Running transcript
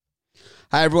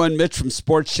Hi, everyone. Mitch from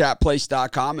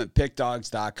SportsChatPlace.com and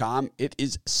PickDogs.com. It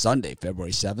is Sunday,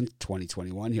 February 7th,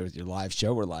 2021, here with your live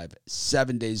show. We're live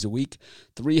 7 days a week,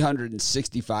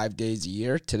 365 days a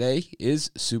year. Today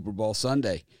is Super Bowl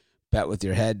Sunday. Bet with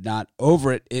your head, not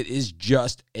over it. It is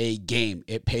just a game.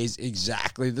 It pays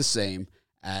exactly the same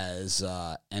as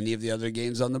any of the other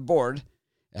games on the board.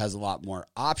 It has a lot more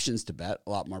options to bet, a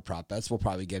lot more prop bets. We'll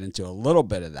probably get into a little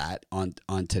bit of that on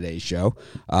today's show.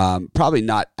 Probably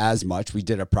not as much. We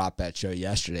did a prop bet show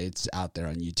yesterday. It's out there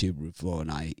on YouTube. Ruflo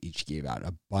and I each gave out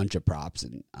a bunch of props,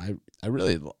 and I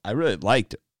really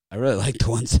liked the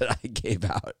ones that I gave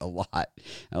out a lot.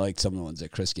 I liked some of the ones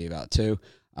that Chris gave out too.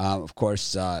 Of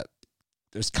course,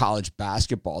 there's college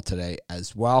basketball today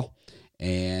as well,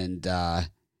 and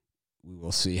we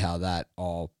will see how that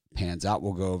all pans out.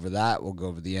 We'll go over that. We'll go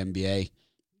over the NBA.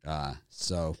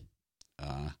 So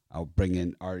I'll bring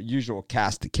in our usual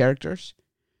cast of characters,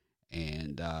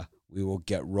 and we will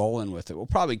get rolling with it. We'll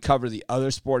probably cover the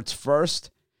other sports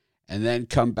first and then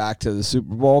come back to the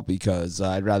Super Bowl because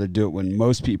I'd rather do it when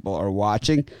most people are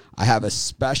watching. I have a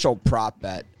special prop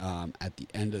bet at the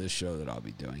end of the show that I'll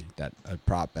be doing, a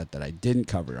prop bet that I didn't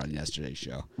cover on yesterday's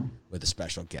show with a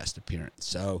special guest appearance.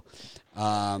 So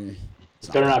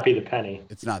it better not be the penny.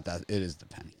 It's not that. It is the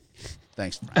penny.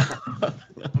 Thanks, Frank.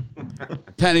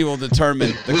 Penny will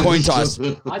determine the coin toss.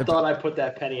 I thought I put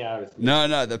that penny out.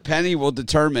 No. The penny will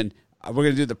determine. We're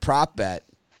going to do the prop bet,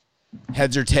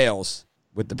 heads or tails,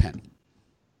 with the penny.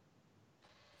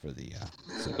 For the.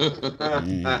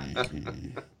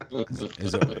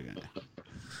 Is what we're going to do.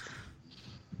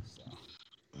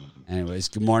 Anyways,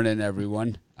 good morning,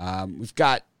 everyone. We've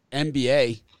got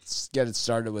NBA. Let's get it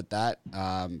started with that.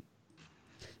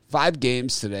 5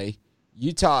 games today.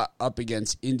 Utah up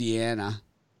against Indiana.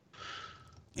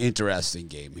 Interesting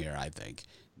game here, I think.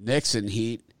 Knicks and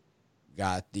Heat.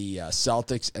 Got the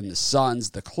Celtics and the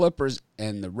Suns, the Clippers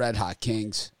and the Red Hot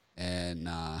Kings, and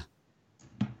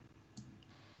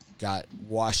got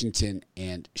Washington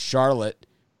and Charlotte.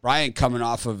 Brian coming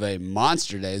off of a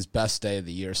monster day, his best day of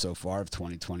the year so far of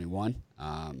 2021.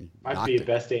 Might be the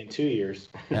best day in 2 years.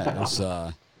 Yeah, it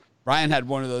was, Brian had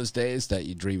one of those days that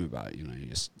you dream about. You know,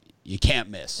 you can't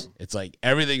miss. It's like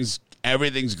everything's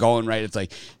going right. It's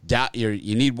like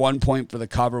you need 1 point for the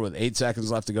cover with 8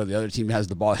 seconds left to go. The other team has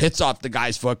the ball, hits off the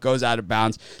guy's foot, goes out of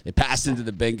bounds. They pass into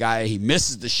the big guy. He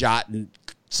misses the shot, and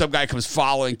some guy comes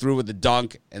following through with the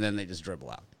dunk, and then they just dribble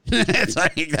out. It's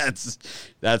like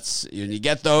that's when you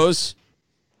get those.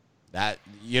 That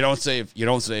you don't say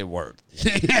a word.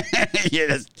 you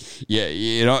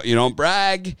don't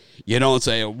brag. You don't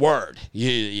say a word.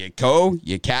 You go.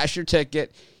 You cash your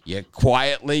ticket. You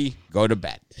quietly go to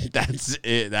bed. That's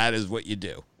it. That is what you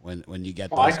do when you get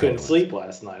those. I couldn't sleep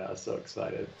last night. I was so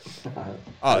excited.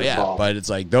 Oh yeah, but it's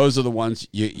like those are the ones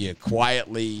you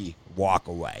quietly walk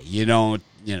away. You don't.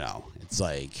 It's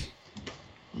like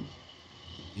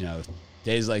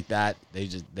days like that.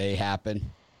 They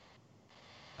happen.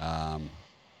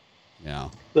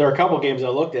 There are a couple games I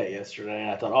looked at yesterday, and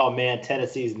I thought, oh man,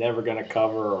 Tennessee's never going to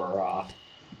cover,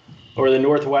 or the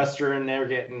Northwestern, they're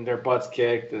getting their butts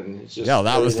kicked, and it's just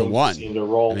that was the one. To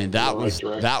roll that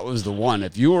was the one.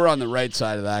 If you were on the right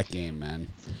side of that game, man,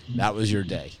 that was your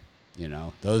day.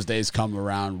 Those days come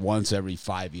around once every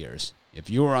 5 years. If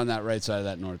you were on that right side of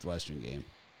that Northwestern game,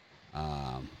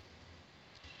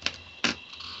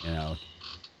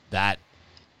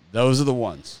 those are the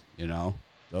ones.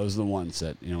 Those are the ones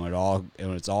that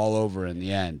when it's all over in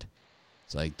the end.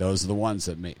 It's like those are the ones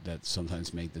that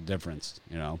sometimes make the difference.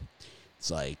 It's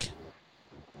like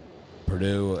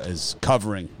Purdue is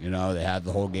covering. They have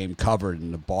the whole game covered,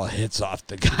 and the ball hits off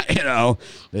the guy.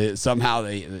 Somehow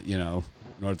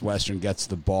Northwestern gets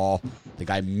the ball. The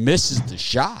guy misses the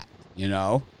shot.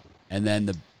 And then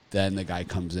the guy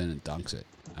comes in and dunks it.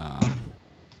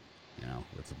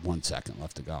 With 1 second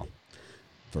left to go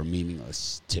for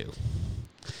meaningless 2.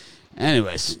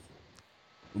 Anyways,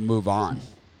 we'll move on.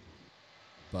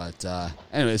 But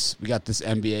anyways, we got this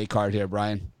NBA card here,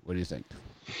 Brian. What do you think?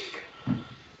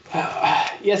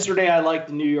 Yesterday, I liked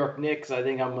the New York Knicks. I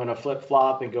think I'm going to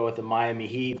flip-flop and go with the Miami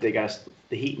Heat. The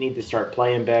Heat need to start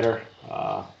playing better.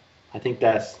 I think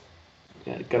that's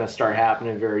going to start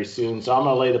happening very soon. So I'm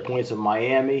going to lay the points of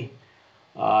Miami.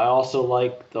 I also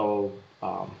like the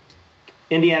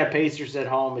Indiana Pacers at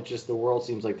home. It's just the world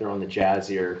seems like they're on the Jazz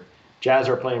here. Jazz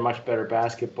are playing much better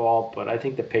basketball, but I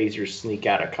think the Pacers sneak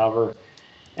out of cover.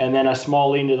 And then a small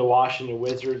lean to the Washington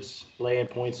Wizards. Laying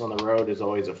points on the road is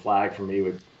always a flag for me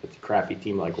with a crappy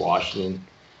team like Washington.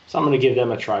 So I'm going to give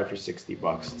them a try for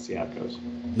 $60 and see how it goes.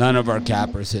 None of our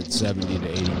cappers hit 70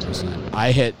 to 80%.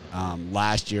 I hit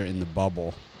last year in the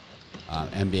bubble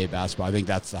NBA basketball. I think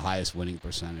that's the highest winning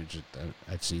percentage that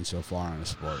I've seen so far on a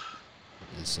sport.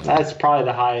 That's probably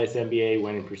the highest NBA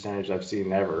winning percentage I've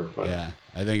seen ever. But yeah,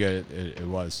 I think it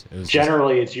was. It was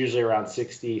generally, it's usually around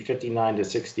 59 to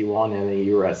 61, and then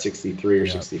you were at 63 or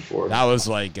 64. That was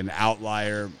like an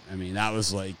outlier. I mean, that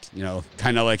was like,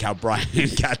 kind of like how Brian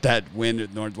got that win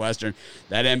at Northwestern.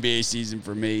 That NBA season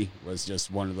for me was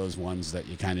just one of those ones that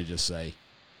you kind of just say,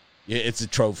 it's a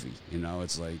trophy.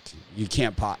 It's like you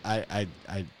can't I don't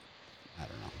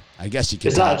know. I guess you can.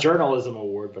 It's not a journalism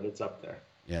award, but it's up there.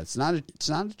 Yeah, it's not a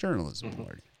journalism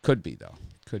award. Could be though.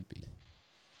 Could be.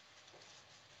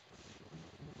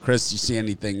 Chris, you see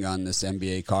anything on this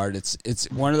NBA card?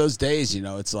 It's one of those days,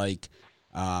 it's like,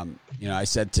 I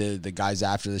said to the guys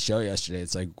after the show yesterday,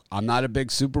 it's like, I'm not a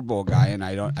big Super Bowl guy, and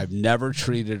I've never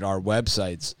treated our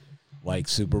websites like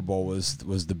Super Bowl was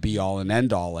the be all and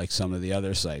end all like some of the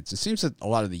other sites. It seems that a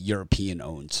lot of the European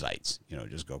owned sites,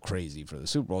 just go crazy for the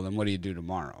Super Bowl. Then what do you do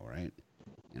tomorrow, right?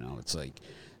 It's like,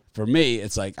 for me,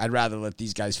 it's like I'd rather let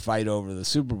these guys fight over the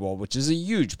Super Bowl, which is a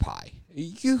huge pie,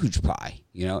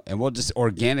 and we'll just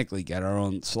organically get our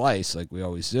own slice like we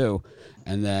always do.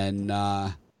 And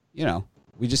then,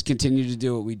 we just continue to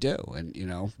do what we do and,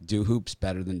 do hoops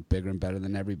bigger and better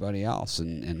than everybody else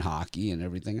and hockey and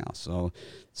everything else. So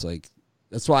it's like,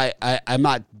 that's why I'm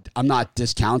not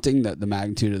discounting the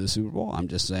magnitude of the Super Bowl. I'm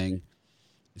just saying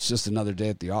it's just another day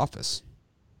at the office.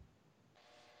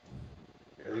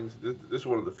 I think this is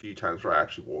one of the few times where I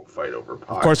actually won't fight over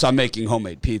pie. Of course, I'm making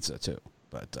homemade pizza too,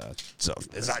 but so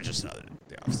it's not just another day at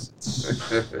the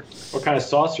office. What kind of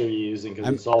sauce are you using?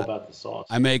 Because it's all about the sauce.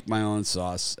 I make my own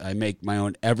sauce. I make my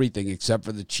own everything except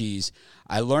for the cheese.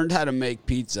 I learned how to make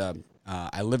pizza.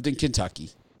 I lived in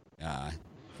Kentucky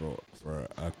for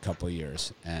a couple of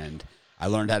years, and I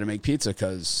learned how to make pizza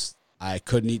because I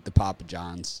couldn't eat the Papa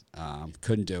John's.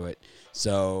 Couldn't do it.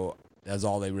 So that's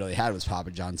all they really had was Papa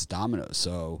John's Domino's.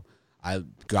 So I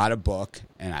got a book,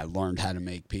 and I learned how to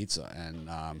make pizza, and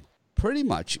pretty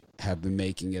much have been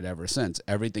making it ever since.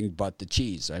 Everything but the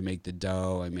cheese. I make the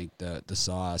dough. I make the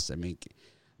sauce. I make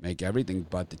everything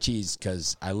but the cheese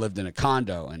because I lived in a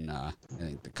condo, and I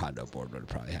think the condo board would have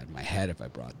probably had my head if I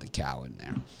brought the cow in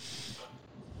there.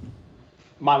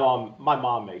 My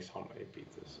mom makes homemade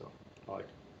pizza, so I like it.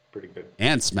 Pretty good.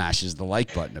 And smashes the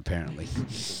like button, apparently.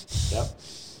 Yep.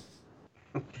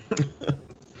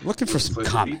 Looking for some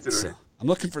comments. I'm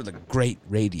looking for the great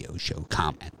radio show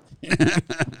comment. I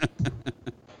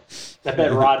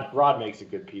bet Rod makes a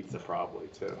good pizza probably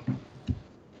too.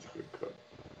 He's a good cook.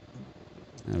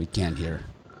 No, we can't hear.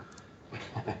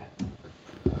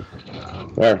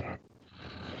 There.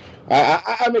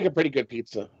 I make a pretty good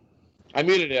pizza. I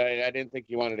muted it. I didn't think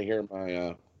you wanted to hear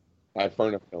my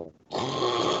furnace going.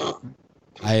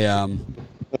 I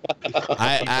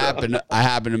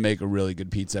happen to make a really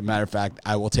good pizza. Matter of fact,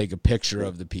 I will take a picture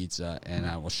of the pizza and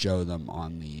I will show them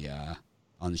on the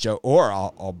show, or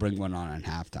I'll bring one on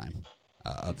halftime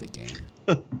of the game.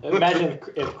 Imagine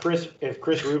if Chris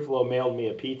Ruffalo mailed me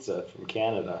a pizza from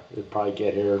Canada, it'd probably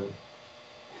get here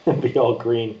and be all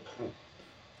green.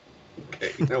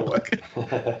 Okay, you know what?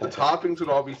 The toppings would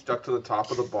all be stuck to the top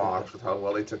of the box with how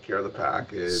well they took care of the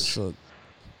package.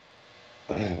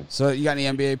 So you got any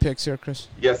NBA picks here, Chris?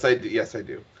 Yes, I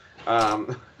do.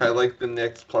 I like the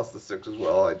Knicks plus the 6 as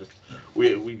well.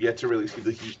 We get to really see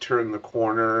the Heat turn the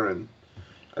corner, and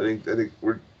I think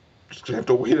we're just gonna have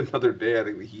to wait another day. I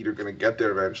think the Heat are gonna get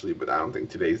there eventually, but I don't think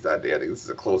today's that day. I think this is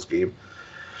a close game.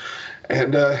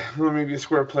 And maybe a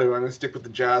square play. I'm gonna stick with the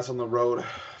Jazz on the road.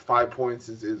 5 points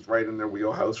is right in their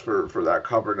wheelhouse for that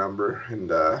cover number, and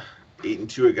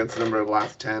 8-2 against the number of the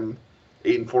last 10.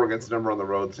 8-4 against the number on the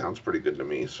road sounds pretty good to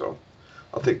me, so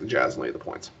I'll take the Jazz and lay the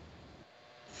points.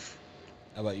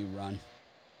 How about you, Ron?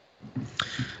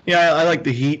 Yeah, I like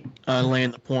the Heat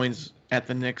laying the points at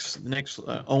the Knicks. The Knicks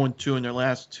 0-2 in their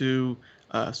last two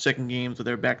second games of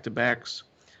their back-to-backs.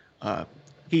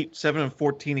 Heat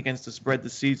 7-14 against the spread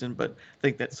this season, but I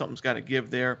think that something's got to give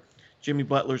there. Jimmy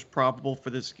Butler's probable for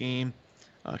this game.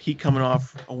 Heat coming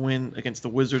off a win against the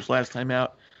Wizards last time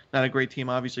out. Not a great team,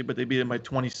 obviously, but they beat them by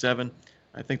 27.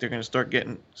 I think they're going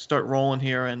to start rolling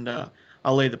here, and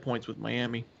I'll lay the points with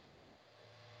Miami.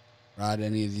 Rod,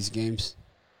 any of these games?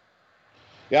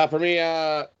 Yeah, for me,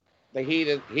 the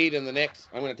Heat and the Knicks.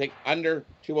 I'm going to take under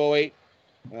 208.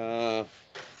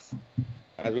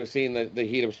 As we've seen, the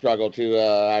Heat have struggled to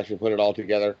actually put it all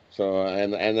together. So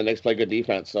and the Knicks play good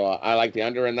defense. So I like the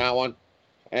under in that one.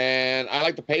 And I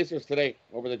like the Pacers today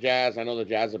over the Jazz. I know the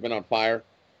Jazz have been on fire,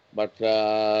 but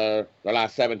their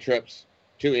last 7 trips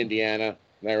to Indiana,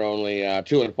 they're only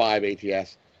 2-5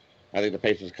 ATS. I think the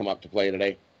Pacers come up to play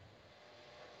today.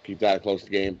 Keep that a close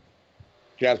game.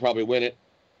 Jazz probably win it,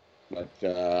 but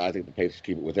I think the Pacers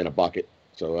keep it within a bucket.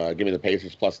 So give me the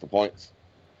Pacers plus the points.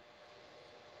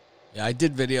 Yeah, I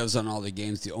did videos on all the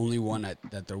games. The only one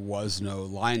that there was no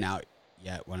line out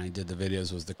yet when I did the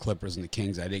videos was the Clippers and the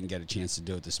Kings. I didn't get a chance to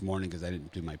do it this morning because I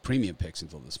didn't do my premium picks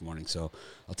until this morning. So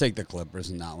I'll take the Clippers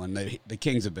in that one. The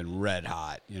Kings have been red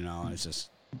hot. It's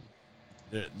just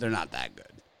they're not that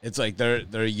good. It's like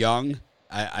they're young.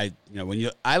 I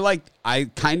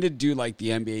kind of do like the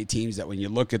NBA teams that when you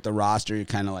look at the roster, you're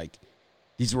kind of like,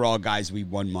 these were all guys we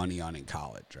won money on in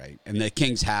college, right? And the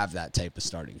Kings have that type of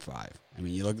starting five. I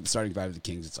mean, you look at the starting five of the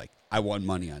Kings, it's like, I won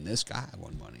money on this guy, I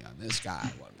won money on this guy,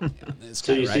 I won money on this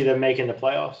guy. So you see them making the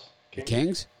playoffs? The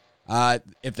Kings?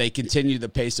 If they continue the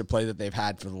pace of play that they've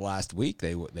had for the last week,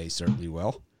 they certainly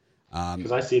will.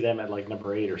 Because I see them at like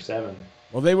number 8 or 7.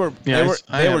 Well, they were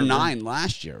 9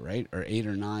 last year, right? Or 8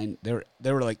 or 9.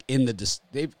 They were like in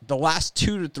the last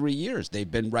 2 to 3 years they've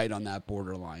been right on that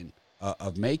borderline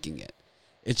of making it.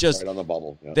 It's just right on the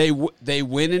bubble. Yeah. They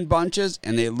win in bunches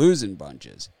and they lose in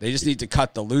bunches. They just need to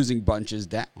cut the losing bunches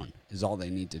down. Is all they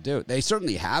need to do. They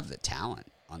certainly have the talent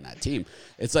on that team.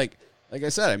 It's like I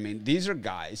said. I mean, these are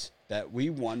guys that we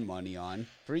won money on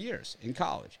for years in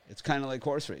college. It's kind of like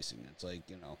horse racing. It's like,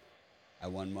 I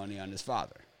won money on his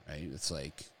father, right? It's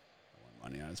like I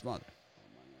won money on his mother. I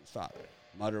won money on his father.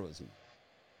 Mother was his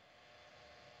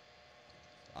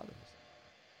father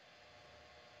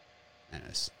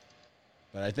was.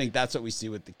 But I think that's what we see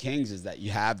with the Kings is that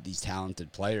you have these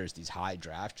talented players, these high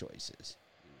draft choices.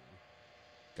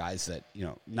 Guys that,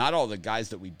 not all the guys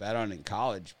that we bet on in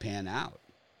college pan out.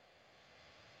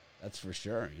 That's for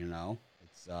sure,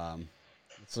 It's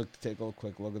let's take a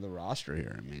quick look at the roster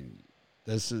here. I mean,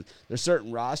 there's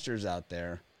certain rosters out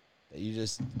there that you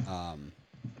just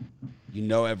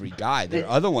every guy. There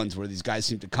are other ones where these guys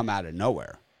seem to come out of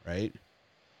nowhere, right?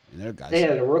 They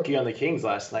had a rookie on the Kings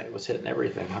last night who was hitting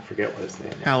everything. I forget what his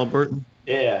name is. Halliburton.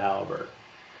 Yeah, Halliburton.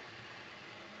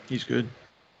 He's good.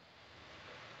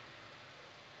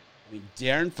 I mean,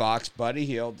 De'Aaron Fox, Buddy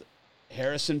Hield,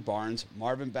 Harrison Barnes,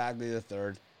 Marvin Bagley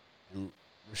III, and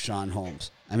Rashawn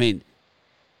Holmes. I mean,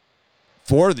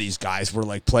 4 of these guys were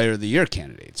like Player of the Year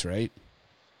candidates, right?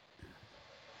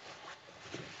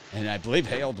 And I believe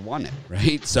Hield won it,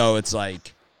 right? So it's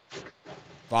like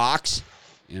Fox,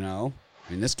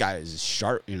 I mean, this guy is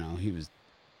sharp, he was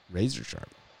razor sharp.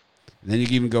 And then you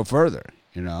can even go further,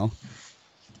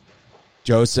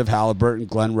 Joseph Halliburton,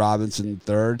 Glenn Robinson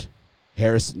III,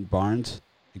 Harrison Barnes,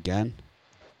 again,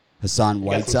 Hassan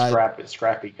Whiteside.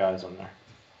 Scrappy guys on there.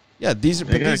 Yeah, these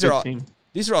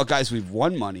are all guys we've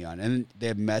won money on. And they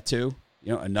have Metu,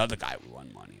 another guy we won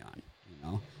money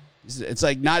on, It's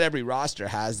like not every roster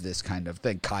has this kind of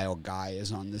thing. Kyle Guy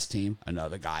is on this team,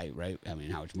 another guy, right? I mean,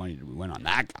 how much money did we win on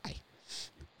that guy?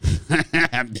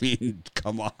 I mean,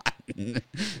 come on.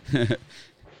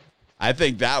 I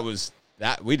think that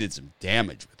we did some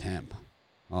damage with him.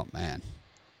 Oh man.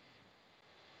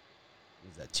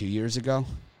 Was that 2 years ago?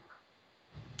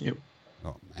 Yep.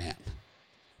 Oh man.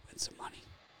 Win some money.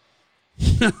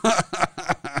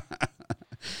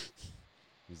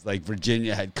 It's like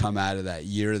Virginia had come out of that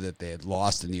year that they had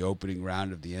lost in the opening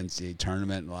round of the NCAA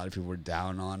tournament, and a lot of people were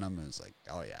down on them. And it was like,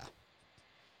 oh yeah.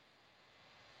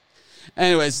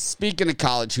 Anyways, speaking of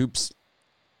college hoops,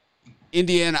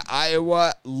 Indiana,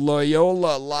 Iowa,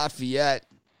 Loyola, Lafayette,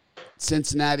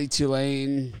 Cincinnati,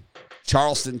 Tulane,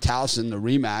 Charleston, Towson, the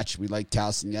rematch. We liked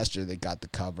Towson yesterday. They got the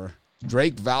cover.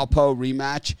 Drake, Valpo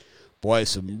rematch. Boy,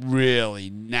 some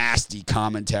really nasty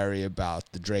commentary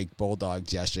about the Drake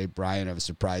Bulldogs yesterday. Brian, I was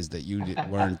surprised that you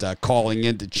weren't calling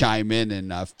in to chime in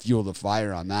and fuel the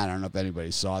fire on that. I don't know if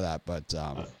anybody saw that, but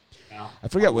I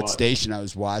forget what station I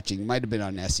was watching. It might have been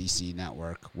on SEC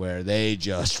Network, where they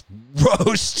just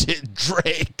roasted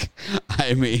Drake.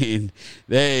 I mean,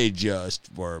 they just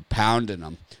were pounding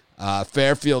them.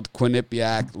 Fairfield,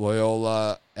 Quinnipiac,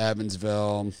 Loyola,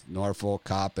 Evansville, Norfolk,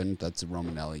 Coppin. That's a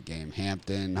Romanelli game.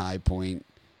 Hampton, High Point,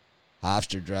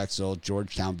 Hofstra, Drexel,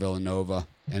 Georgetown, Villanova.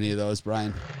 Any of those,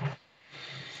 Brian?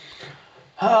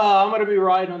 I'm going to be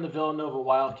riding on the Villanova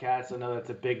Wildcats. I know that's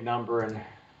a big number, and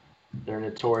they're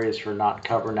notorious for not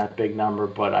covering that big number,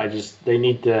 but they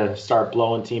need to start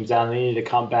blowing teams out. They need to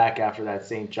come back after that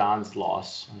St. John's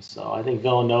loss. So I think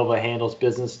Villanova handles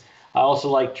business. I also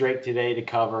like Drake today to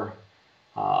cover.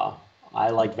 I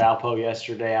liked Valpo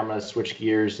yesterday. I'm going to switch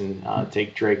gears and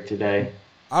take Drake today.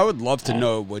 I would love to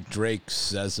know what Drake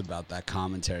says about that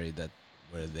commentary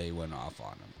where they went off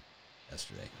on him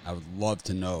yesterday. I would love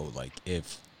to know, like,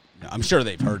 if I'm sure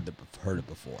they've heard it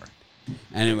before.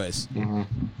 Anyways,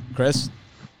 Chris?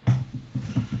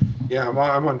 Yeah,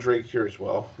 I'm on Drake here as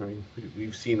well. I mean,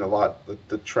 we've seen a lot.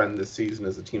 The trend this season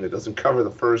is a team that doesn't cover the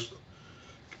first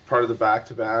part of the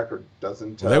back-to-back or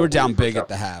doesn't. Well, they were down big at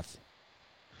the half.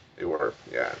 They were,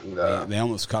 yeah. And, they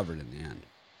almost covered in the end.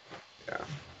 Yeah.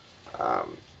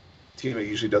 Team that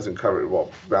usually doesn't cover it, well,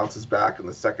 bounces back in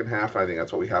the second half. I think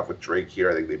that's what we have with Drake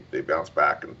here. I think they bounce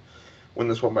back and win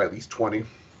this one by at least 20.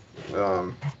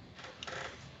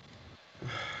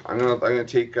 I'm gonna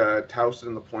take Towson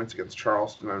in the points against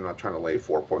Charleston. I'm not trying to lay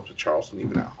 4 points with Charleston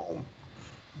even at home.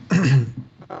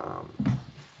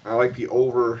 I like the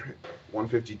over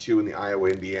 152 in the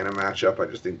Iowa-Indiana matchup. I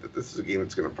just think that this is a game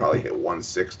that's going to probably hit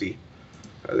 160.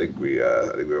 I think we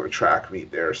have a track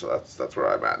meet there, so that's where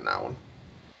I'm at in that one.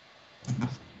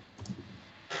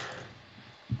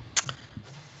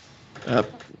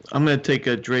 I'm going to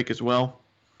take Drake as well.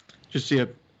 Just see a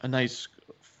nice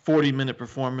 40-minute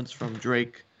performance from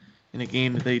Drake in a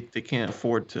game that they can't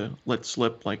afford to let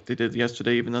slip like they did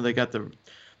yesterday, even though they got the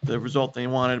result they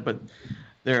wanted. But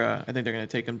I think they're going to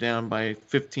take them down by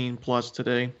 15 plus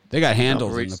today. They got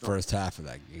handled in the first half of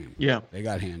that game. Yeah, they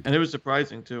got handled, and it was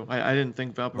surprising too. I didn't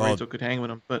think Valparaiso could hang with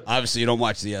them, but obviously you don't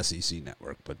watch the SEC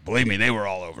network. But believe me, they were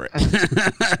all over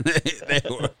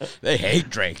it. they hate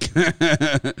Drake.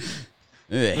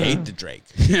 They hate the Drake.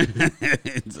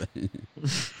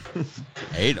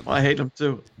 Hate him. Well, I hate him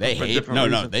too. They hate.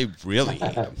 No. They really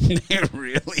hate him. They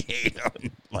really hate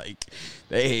him. Like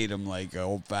they hate him like an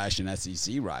old-fashioned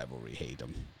SEC rivalry. Hate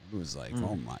him. It was like,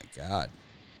 oh my god.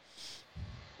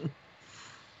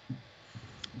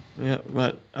 Yeah,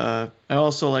 but I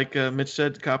also like Mitch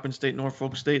said, Coppin State,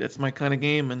 Norfolk State. That's my kind of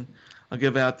game, and I'll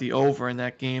give out the over in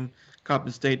that game.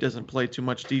 Coppin State doesn't play too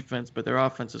much defense, but their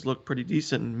offenses look pretty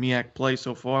decent in MEAC play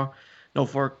so far.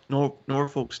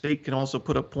 Norfolk State can also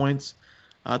put up points.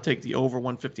 I'll take the over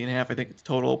 150.5. I think it's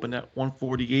total open at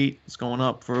 148. It's going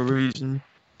up for a reason.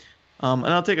 And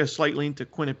I'll take a slight lean to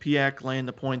Quinnipiac laying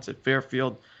the points at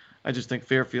Fairfield. I just think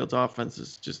Fairfield's offense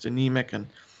is just anemic, and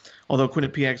although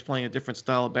Quinnipiac's playing a different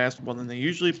style of basketball than they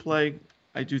usually play,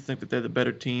 I do think that they're the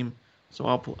better team. So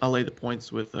I'll lay the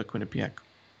points with Quinnipiac.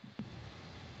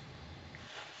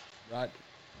 Right.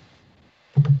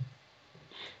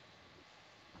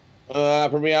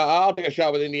 For me, I'll take a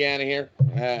shot with Indiana here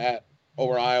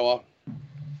over Iowa.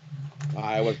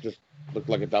 Iowa's just looked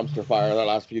like a dumpster fire the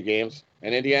last few games.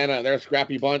 And Indiana, they're a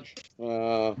scrappy bunch.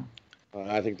 I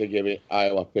think they give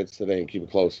Iowa fits today and keep it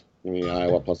close. Give me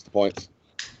Iowa plus the points.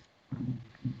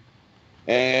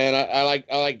 And I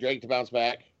like Drake to bounce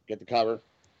back, get the cover,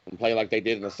 and play like they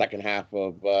did in the second half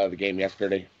of the game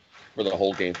yesterday. For the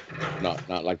whole game,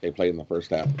 not like they played in the first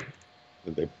half.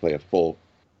 They play a full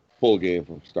game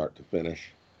from start to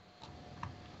finish.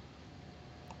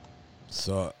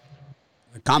 So,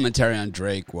 the commentary on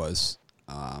Drake was,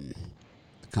 how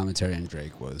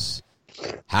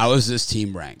is this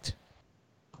team ranked?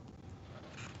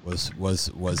 Was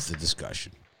the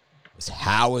discussion? Was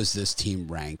how is this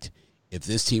team ranked? If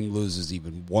this team loses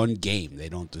even one game, they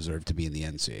don't deserve to be in the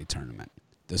NCAA tournament.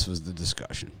 This was the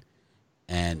discussion.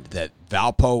 And that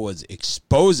Valpo was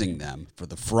exposing them for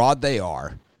the fraud they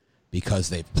are because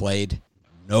they've played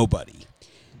nobody.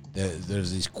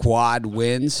 There's these quad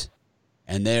wins,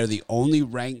 and they're the only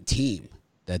ranked team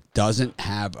that doesn't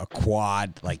have a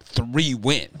quad, like 3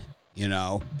 win,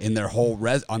 in their whole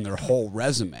on their whole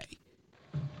resume.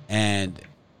 And,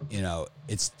 you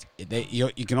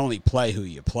can only play who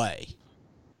you play.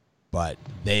 But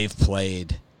they've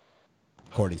played,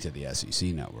 according to the SEC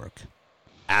network,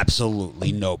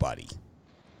 absolutely nobody.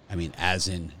 I mean, as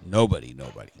in nobody.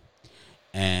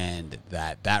 And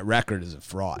that record is a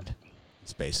fraud.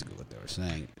 It's basically what they were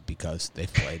saying, because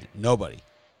they've played nobody.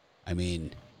 I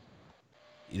mean,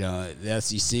 the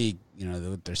SEC,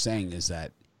 what they're saying is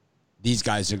that these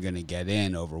guys are going to get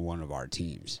in over one of our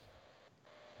teams.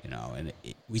 And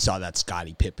we saw that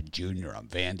Scottie Pippen Jr. on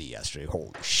Vandy yesterday. Holy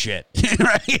shit.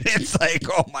 Right? It's like,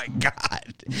 oh my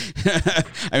God.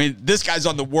 I mean, this guy's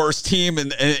on the worst team in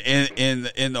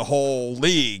the whole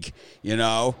league,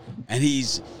 and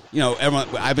he's, everyone,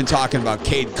 I've been talking about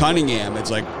Cade Cunningham.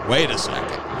 It's like, wait a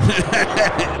second.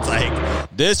 It's like,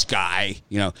 this guy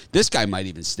might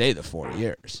even stay the 4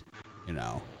 years,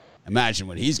 Imagine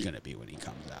what he's going to be when he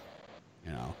comes out,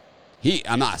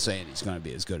 I'm not saying he's going to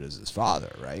be as good as his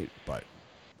father, right? But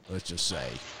let's just say,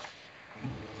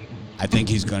 I think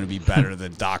he's going to be better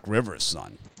than Doc Rivers'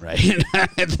 son, right? I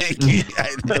think,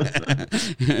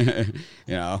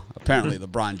 apparently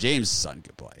LeBron James' son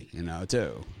could play,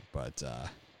 too. But,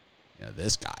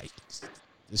 this guy,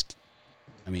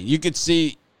 you could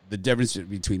see the difference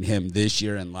between him this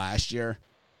year and last year.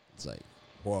 It's like,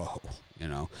 whoa, you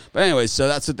know. But anyway, so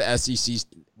that's what the SEC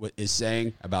is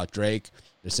saying about Drake.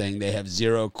 They're saying they have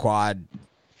 0 quad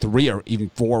 3 or even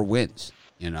 4 wins,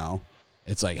 you know.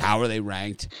 It's like, how are they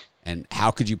ranked, and how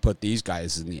could you put these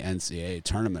guys in the NCAA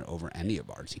tournament over any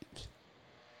of our teams?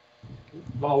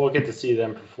 Well, we'll get to see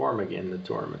them perform again in the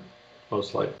tournament,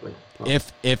 most likely.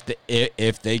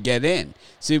 If they get in.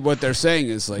 See, what they're saying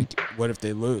is, like, what if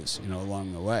they lose, you know,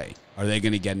 along the way? Are they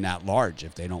going to get in at large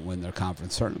if they don't win their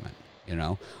conference tournament, you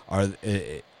know?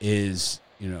 Does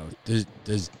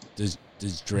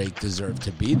Drake deserve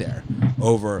to be there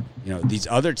over, you know, these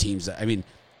other teams? I mean,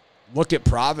 look at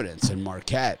Providence and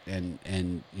Marquette and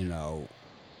you know,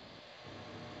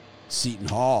 Seton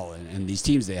Hall and these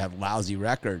teams. They have lousy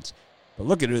records, but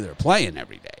look at who they're playing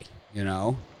every day, you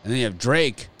know. And then you have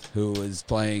Drake, who is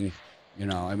playing, you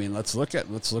know. I mean, let's look at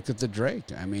the Drake.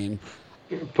 I mean,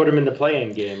 put him in the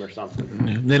play-in game or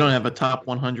something. They don't have a top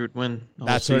 100 win.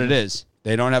 That's what it is.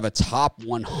 They don't have a top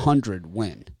 100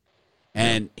 win,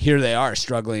 and here they are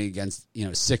struggling against, you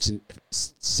know, 6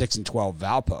 and 12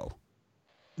 Valpo.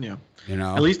 Yeah. You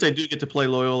know, at least they do get to play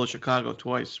Loyola Chicago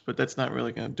twice, but that's not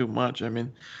really going to do much. I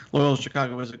mean, Loyola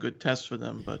Chicago was a good test for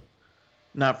them, but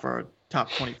not for a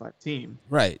top 25 team.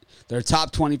 Right. They're a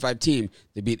top 25 team.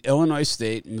 They beat Illinois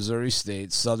State, Missouri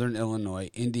State, Southern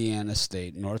Illinois, Indiana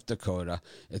State, North Dakota.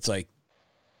 It's like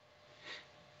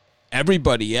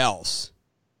everybody else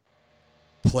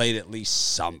played at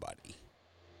least somebody,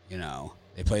 you know.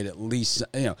 They played at least,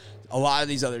 you know, a lot of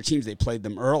these other teams, they played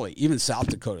them early. Even South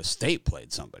Dakota State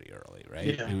played somebody early,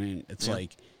 right? Yeah. I mean, it's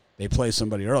like they play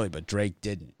somebody early, but Drake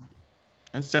didn't.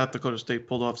 And South Dakota State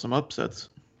pulled off some upsets.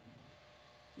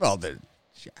 Well, they're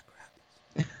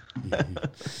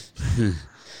jackrabbits.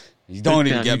 Don't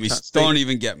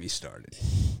even get me started.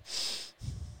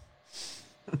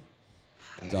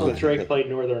 So Drake played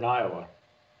Northern Iowa.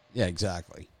 Yeah,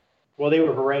 exactly. Well, they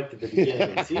were ranked at the beginning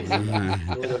of the season.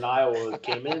 Northern Iowa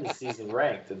came in the season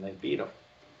ranked, and they beat them.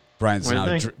 Brian's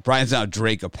now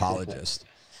Drake apologist.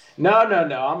 No.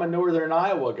 I'm a Northern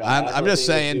Iowa guy. I'm just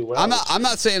saying. Well. I'm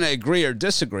not saying I agree or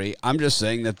disagree. I'm just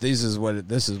saying that this is what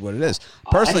it is.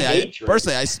 Personally,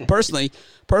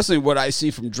 what I see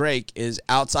from Drake is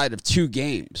outside of two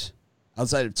games.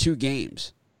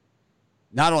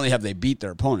 Not only have they beat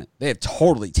their opponent, they have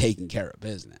totally taken care of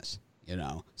business. You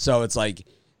know, so it's like.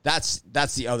 That's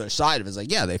the other side of it. It's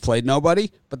like, yeah, they played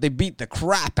nobody, but they beat the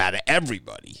crap out of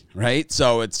everybody, right?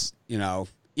 So it's, you know,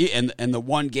 and the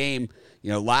one game,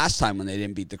 you know, last time when they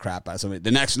didn't beat the crap out of somebody,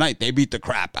 the next night they beat the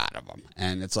crap out of them.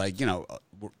 And it's like, you know,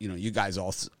 you guys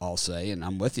all say, and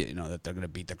I'm with you, you know, that they're going to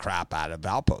beat the crap out of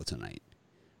Valpo tonight,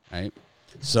 right?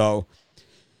 So,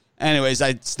 anyways,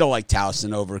 I still like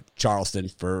Towson over Charleston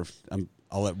for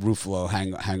I'll let Ruffalo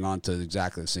hang on to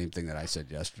exactly the same thing that I said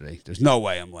yesterday. There's no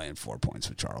way I'm laying 4 points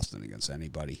for Charleston against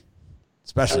anybody.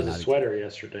 Especially that was a sweater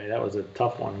yesterday. That was a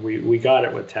tough one. We got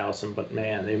it with Towson, but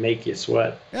man, they make you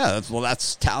sweat. Yeah,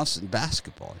 that's Towson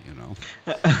basketball, you know.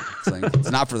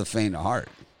 It's not for the faint of heart.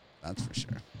 That's for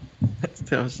sure. That's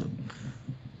Towson.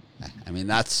 I mean,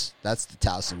 that's the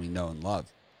Towson we know and love.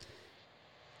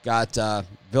 Got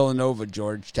Villanova,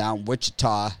 Georgetown,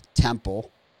 Wichita,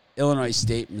 Temple, Illinois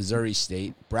State, Missouri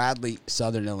State, Bradley,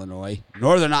 Southern Illinois,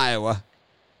 Northern Iowa,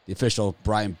 the official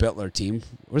Brian Bittler team.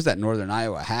 Where's that Northern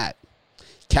Iowa hat?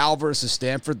 Cal versus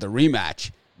Stanford, the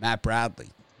rematch. Matt Bradley.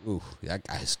 Ooh, that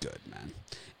guy's good, man.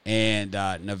 And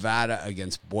Nevada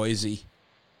against Boise.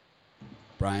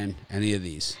 Brian, any of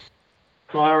these?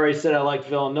 Well, I already said I like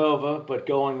Villanova, but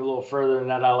going a little further than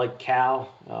that, I like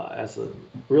Cal.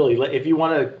 If you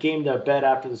want a game to bet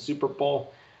after the Super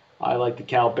Bowl, I like the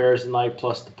Cal Bears tonight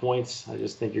plus the points. I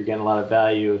just think you're getting a lot of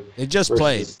value. They just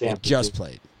played.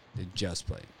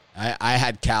 I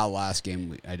had Cal last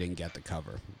game. I didn't get the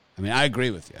cover. I mean, I agree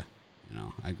with you.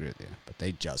 But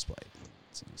they just played.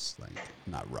 It's like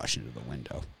not rushing to the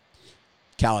window.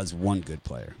 Cal has one good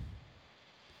player.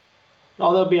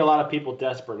 Oh, there'll be a lot of people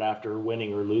desperate after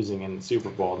winning or losing in the Super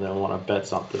Bowl, and they'll want to bet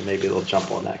something. Maybe they'll jump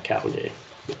on that Cal game.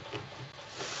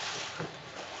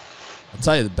 I'll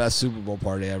tell you, the best Super Bowl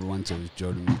party I ever went to was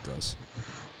Joe D'Amico's.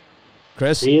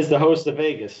 Chris? He is the host of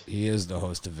Vegas. He is the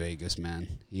host of Vegas, man.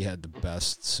 He had the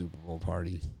best Super Bowl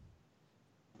party.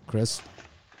 Chris?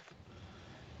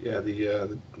 Yeah,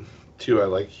 the two I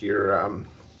like here.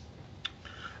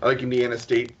 I like Indiana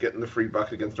State getting the free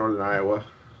bucket against Northern Iowa.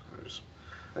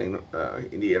 I think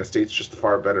Indiana State's just a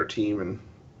far better team, and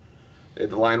they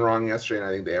had the line wrong yesterday, and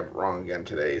I think they have it wrong again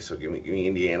today. So give me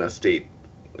Indiana State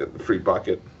get the free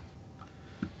bucket.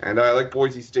 And I like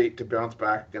Boise State to bounce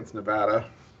back against Nevada.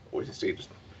 Boise State just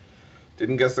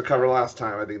didn't get the cover last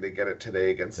time. I think they get it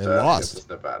today against this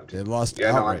Nevada team. They lost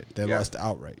outright. They lost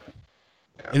outright.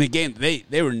 Yeah. In the game,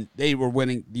 they were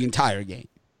winning the entire game.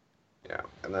 Yeah,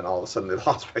 and then all of a sudden they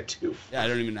lost by 2. Yeah, I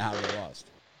don't even know how they lost.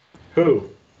 Who?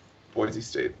 Boise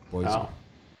State. Boise. Oh.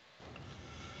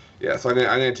 Yeah, so I'm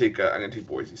gonna take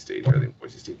Boise State here. I think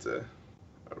Boise State's a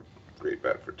great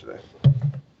bet for today.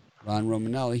 Ron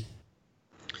Romanelli.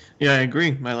 Yeah, I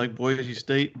agree. I like Boise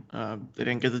State. They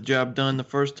didn't get the job done the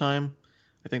first time.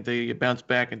 I think they bounce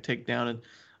back and take down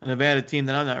a Nevada team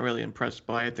that I'm not really impressed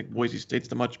by. I think Boise State's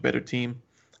the much better team.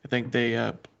 I think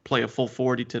they play a full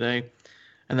 40 today.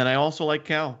 And then I also like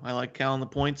Cal. I like Cal in the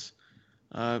points.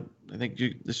 I think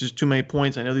this is too many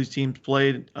points. I know these teams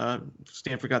played.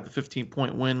 Stanford got the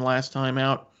 15-point win last time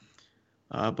out.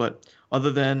 But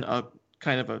other than a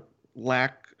kind of a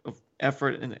lack of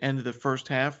effort in the end of the first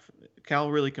half, Cal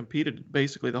really competed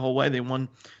basically the whole way. They won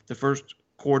the first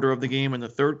quarter of the game, and the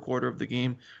third quarter of the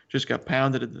game just got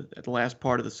pounded at the last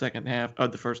part of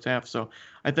the first half. So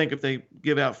I think if they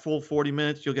give out full 40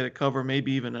 minutes, you'll get a cover,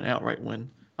 maybe even an outright win.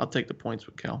 I'll take the points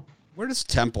with Cal. Where does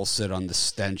Temple sit on the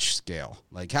stench scale?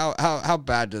 Like, how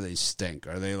bad do they stink?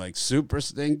 Are they, like, super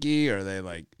stinky? Are they,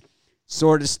 like,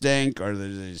 sort of stink? Or are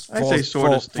they just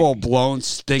full-blown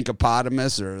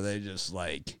stinkopotamus? Or are they just,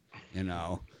 like, you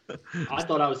know? I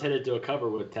thought I was headed to a cover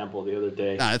with Temple the other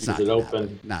day. No, that's not. It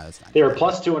opened. No, that's not. They were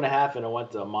plus 2.5, and it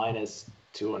went to minus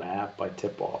 2.5 by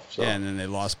tip-off. So. Yeah, and then they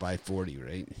lost by 40,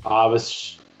 right?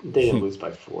 They didn't lose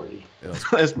by 40.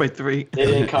 That's by 3. They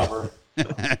didn't cover.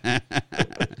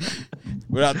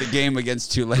 Without the game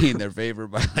against Tulane, they're favored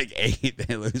by like 8.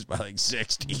 They lose by like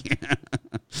 60.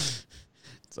 It's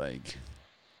like,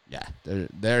 yeah,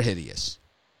 they're hideous.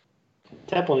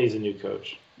 Temple needs a new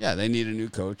coach. Yeah, they need a new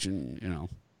coach, and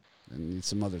they need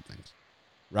some other things.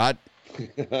 Rod's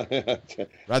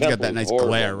got that nice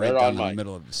glare right down in the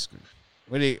middle of the screen.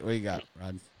 What do you got,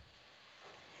 Rod?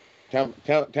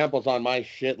 Temple's on my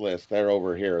shit list. They're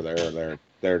over here.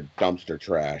 They're dumpster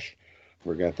trash.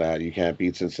 Forget that. You can't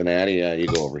beat Cincinnati. You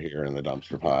go over here in the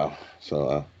dumpster pile.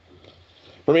 So,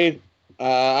 for me,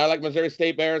 I like Missouri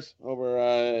State Bears over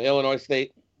Illinois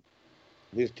State.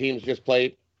 These teams just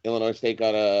played. Illinois State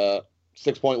got a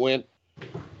 6-point win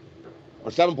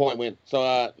or 7-point win.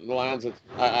 So the Lions,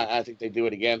 I think they do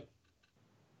it again.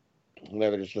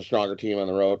 They're just a stronger team on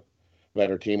the road,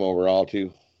 better team overall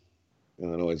too.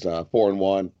 Illinois is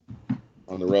 4-1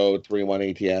 on the road,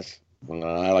 3-1 ATS.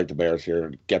 I like the Bears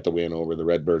here. Get the win over the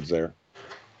Redbirds there.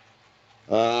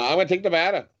 I'm going to take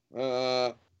Nevada.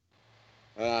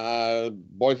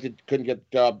 Boise couldn't get the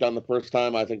job done the first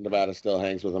time. I think Nevada still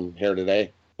hangs with them here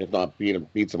today, if not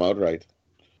beats them outright.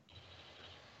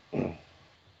 And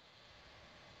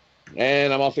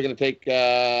I'm also going to take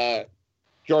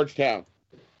Georgetown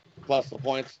plus the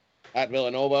points at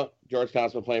Villanova.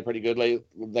 Georgetown's been playing pretty good lately.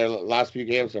 Their last few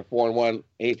games are 4-1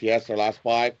 ATS. Their last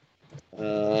 5.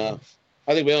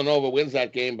 I think Villanova wins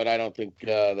that game, but I don't think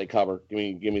they cover.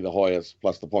 Give me the Hoyas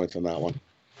plus the points on that one.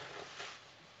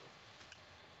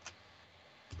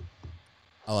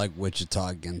 I like Wichita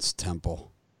against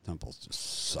Temple. Temple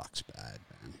just sucks bad,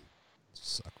 man.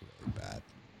 Suck really bad.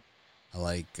 I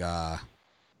like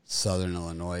Southern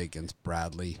Illinois against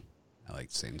Bradley. I like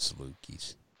St.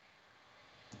 Salukis.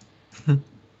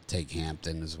 Take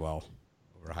Hampton as well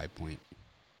over High Point.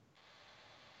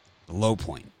 The low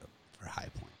point for High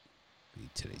Point.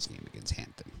 Today's game against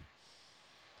Hampton.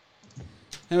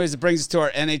 Anyways, it brings us to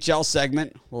our NHL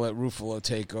segment. We'll let Ruffalo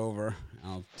take over.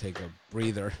 I'll take a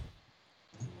breather.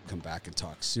 We'll come back and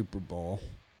talk Super Bowl.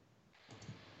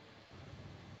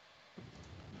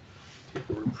 Take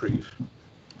a reprieve.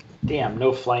 Damn,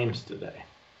 no Flames today.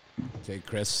 Okay,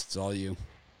 Chris, it's all you.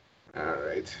 All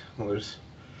right. Well, it's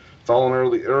all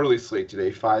an early slate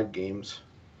today. 5 games.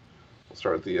 We'll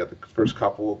start with the first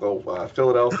couple. We'll go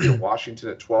Philadelphia, Washington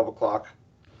at 12 o'clock,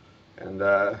 and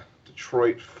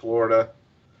Detroit, Florida,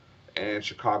 and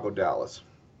Chicago, Dallas.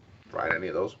 Brian, any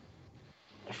of those?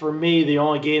 For me, the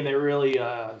only game that really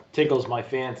tickles my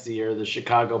fancy are the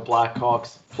Chicago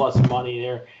Blackhawks plus money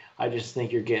there. I just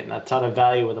think you're getting a ton of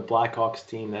value with a Blackhawks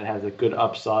team that has a good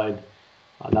upside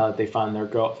now that they found their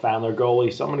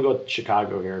goalie. So I'm going to go with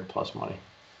Chicago here plus money.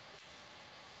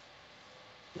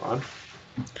 Ron?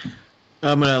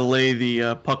 I'm going to lay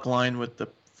the puck line with the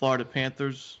Florida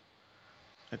Panthers.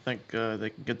 I think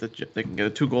they can get a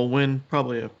 2-goal win,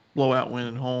 probably a blowout win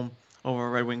at home over a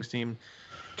Red Wings team.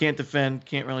 Can't defend,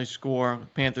 can't really score.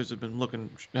 Panthers have been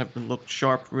looked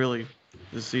sharp really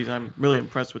this season. I'm really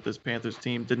impressed with this Panthers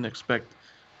team. Didn't expect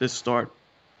this start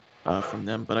from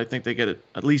them, but I think they get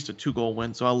at least a 2-goal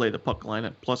win. So I'll lay the puck line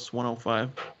at plus 105.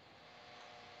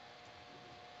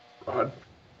 Rod?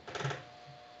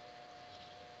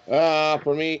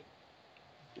 For me,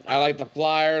 I like the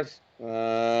Flyers.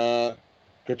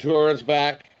 Couture is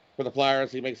back for the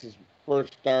Flyers. He makes his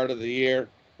first start of the year.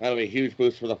 That'll be a huge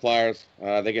boost for the Flyers.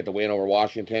 They get the win over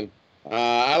Washington.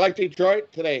 I like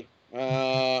Detroit today.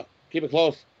 Keep it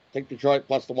close. Take Detroit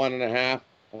plus the 1.5.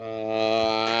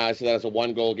 I see that as a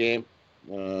 1-goal game.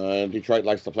 Detroit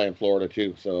likes to play in Florida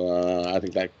too, so I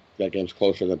think that game's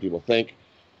closer than people think.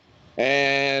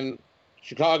 And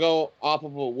Chicago off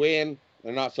of a win.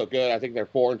 They're not so good. I think they're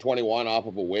 4-21 off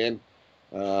of a win.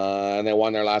 And they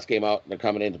won their last game out. They're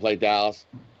coming in to play Dallas.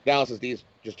 Dallas is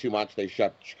just too much. They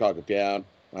shut Chicago down.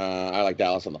 I like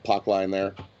Dallas on the puck line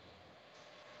there.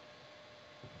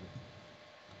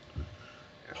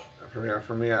 For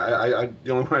me, I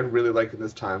the only one I really like in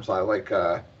this time, so I like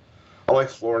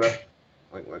Florida,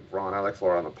 like Ron. I like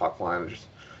Florida on the puck line. Just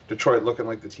Detroit looking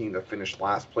like the team that finished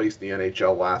last place in the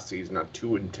NHL last season, at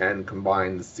 2-10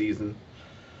 combined this season.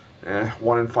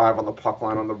 1-5 on the puck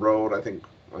line on the road. I think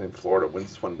Florida wins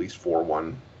this one at least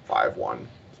 4-1, 5-1.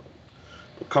 So,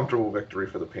 a comfortable victory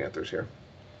for the Panthers here.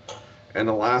 And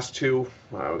the last two,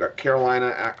 we got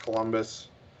Carolina at Columbus,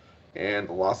 and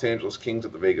the Los Angeles Kings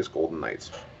at the Vegas Golden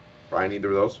Knights. Brian, either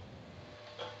of those?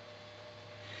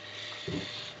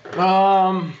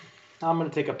 I'm going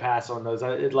to take a pass on those.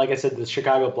 Like I said, the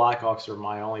Chicago Blackhawks are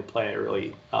my only play. It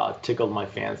really tickled my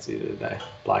fancy today.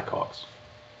 Blackhawks.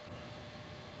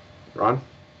 Ron?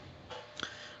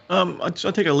 I'll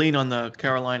take a lean on the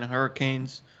Carolina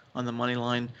Hurricanes on the money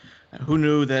line. Who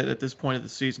knew that at this point of the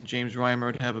season, James Reimer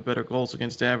would have a better goals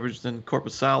against average than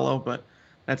Korpisalo, but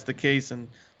that's the case. And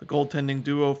the goaltending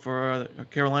duo for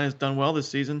Carolina has done well this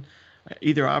season.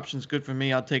 Either option's good for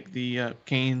me. I'll take the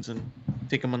Canes and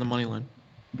take them on the money line.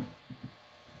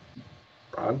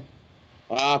 Ron?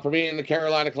 For me in the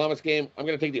Carolina-Columbus game, I'm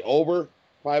going to take the over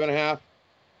 5.5.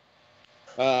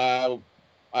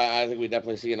 I think we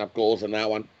definitely see enough goals in that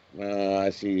one. I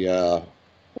see 4-2,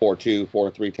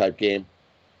 4-3 type game.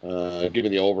 Give me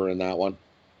the over in that one.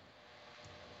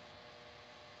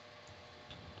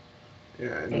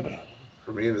 Yeah, and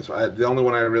for me, the only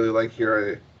one I really like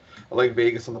here, I like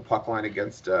Vegas on the puck line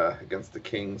against the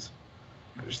Kings.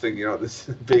 I just think this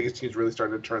Vegas team's really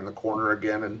starting to turn the corner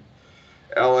again, and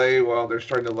LA, well, they're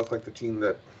starting to look like the team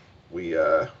that we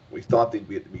thought they'd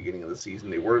be at the beginning of the season.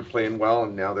 They were playing well,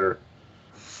 and now they're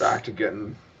back to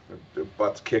getting their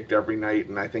butts kicked every night.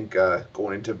 And I think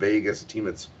going into Vegas, a team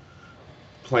that's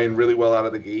playing really well out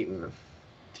of the gate and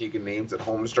taking names at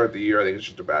home to start the year, I think it's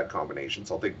just a bad combination.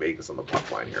 So I'll take Vegas on the puck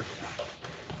line here.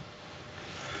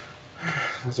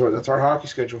 That's our hockey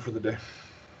schedule for the day.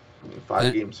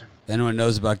 5 games. If anyone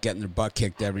knows about getting their butt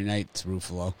kicked every night, it's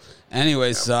Ruffalo.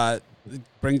 Anyways, it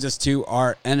brings us to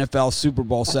our NFL Super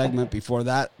Bowl segment. Before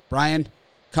that, Brian,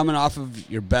 coming off of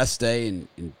your best day and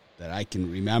that I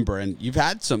can remember, and you've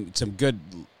had some good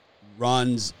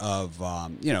runs of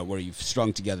where you've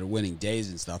strung together winning days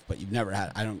and stuff, but you've never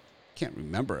had can't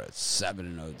remember a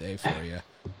 7-0 day for you.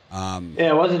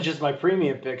 It wasn't just my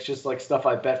premium picks, just like stuff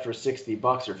I bet for $60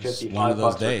 or $55. One of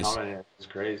those days. It's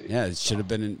crazy. Yeah, it should have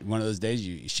been in one of those days.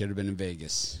 You should have been in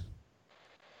Vegas.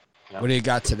 Yep. What do you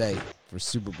got today for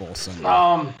Super Bowl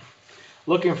Sunday?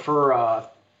 Looking for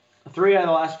 3 out of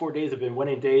the last 4 days have been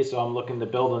winning days, so I'm looking to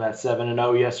build on that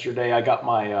 7-0 yesterday. I got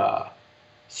my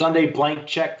Sunday blank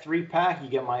check 3-pack. You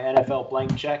get my NFL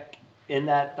blank check in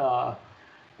that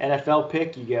NFL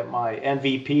pick. You get my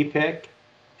MVP pick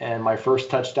and my first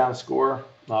touchdown score,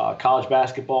 college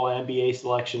basketball and NBA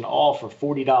selection, all for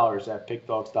 $40 at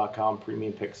pickdogs.com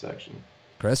premium pick section.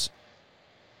 Chris?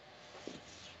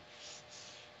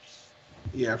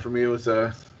 Yeah, for me it was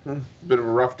a bit of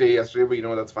a rough day yesterday,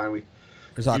 but that's fine. We're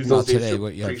talking about today,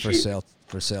 what you had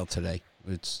for sale today.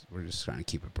 We're just trying to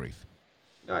keep it brief.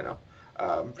 I know.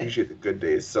 Appreciate the good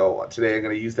days. So today I'm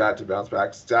going to use that to bounce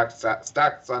back.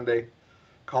 Stacked Sunday,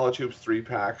 College Hoops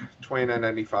 3-pack,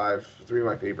 $29.95. 3 of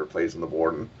my favorite plays on the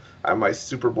board. And I have my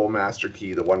Super Bowl Master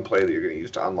Key, the one play that you're going to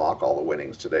use to unlock all the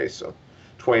winnings today. So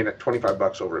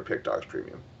 $25 over at Pick Dogs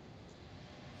Premium.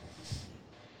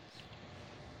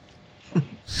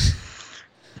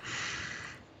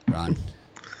 Ron?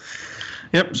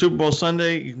 Yep, Super Bowl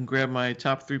Sunday. You can grab my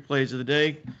top 3 plays of the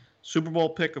day. Super Bowl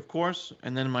pick, of course,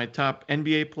 and then my top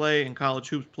NBA play and college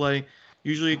hoops play.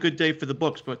 Usually a good day for the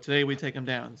books, but today we take them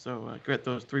down. So get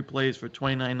those 3 plays for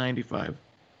 $29.95.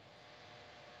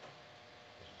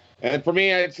 And for me,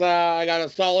 it's I got a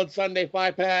solid Sunday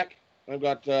 5-pack. I've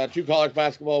got 2 college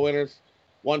basketball winners,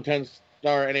 1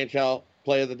 10-star NHL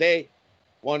play of the day,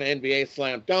 1 NBA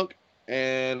slam dunk,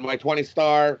 and my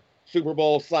 20-star Super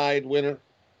Bowl side winner.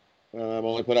 I've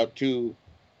only put out 2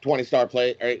 20-star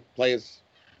plays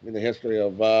in the history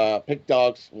of Pick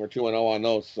Dogs, and we're 2-0 on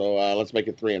those. So let's make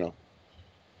it 3-0.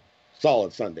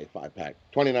 solid Sunday 5-pack.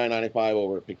 $29.95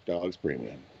 over at Pick Dogs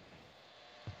Premium.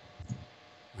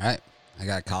 All right. I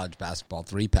got a college basketball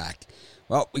 3-pack.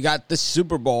 Well, we got the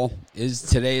Super Bowl.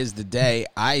 Today is the day.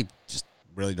 I just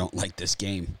really don't like this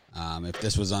game. If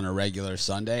this was on a regular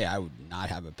Sunday, I would not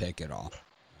have a pick at all.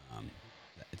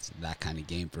 It's that kind of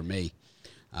game for me.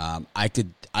 I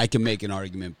can make an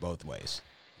argument both ways.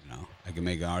 I can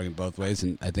make an argument both ways,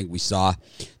 and I think we saw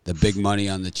the big money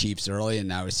on the Chiefs early, and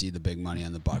now we see the big money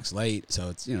on the Bucs late. So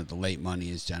it's the late money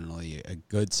is generally a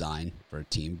good sign for a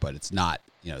team, but it's not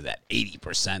that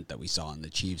 80% that we saw on the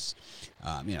Chiefs,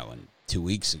 in 2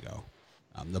 weeks ago.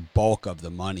 The bulk of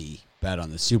the money bet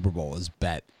on the Super Bowl was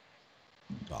bet,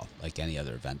 well, like any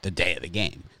other event, the day of the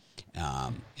game.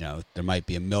 There might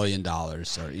be $1 million or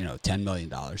 $10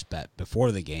 million bet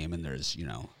before the game, and there's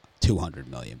 $200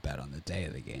 million bet on the day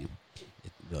of the game.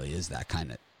 It really is that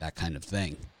kind of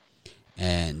thing,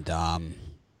 and so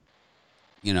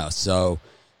you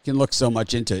can look so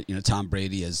much into it. Tom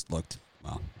Brady has looked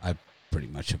well. I pretty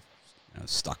much have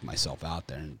stuck myself out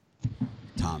there, and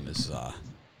Tom has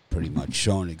pretty much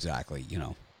shown exactly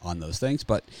on those things.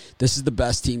 But this is the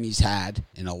best team he's had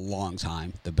in a long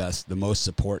time. The most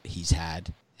support he's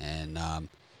had, and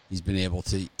he's been able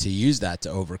to use that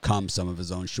to overcome some of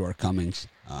his own shortcomings.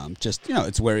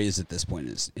 It's where he is at this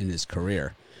point in his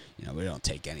career. We don't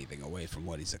take anything away from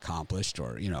what he's accomplished,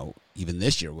 or even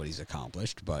this year what he's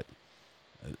accomplished. But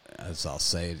as I'll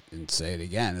say it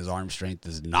again, his arm strength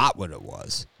is not what it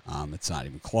was. It's not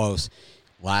even close.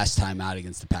 Last time out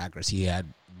against the Packers, he had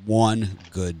one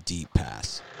good deep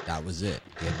pass. That was it.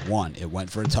 He had one. It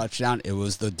went for a touchdown. It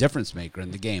was the difference maker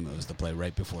in the game. It was the play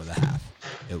right before the half.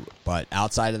 But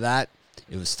outside of that,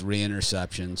 it was 3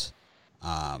 interceptions.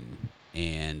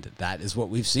 And that is what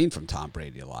we've seen from Tom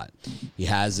Brady a lot. He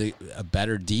has a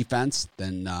better defense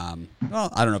than, I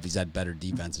don't know if he's had better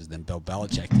defenses than Bill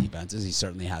Belichick defenses. He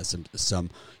certainly has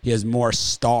he has more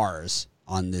stars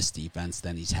on this defense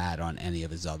than he's had on any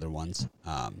of his other ones.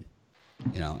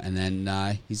 And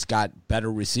then he's got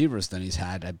better receivers than he's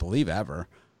had, I believe, ever.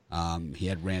 He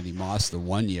had Randy Moss the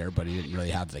one year, but he didn't really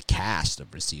have the cast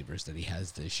of receivers that he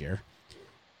has this year.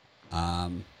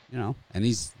 And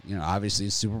he's, obviously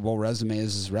his Super Bowl resume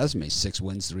is his resume: 6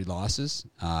 wins, 3 losses.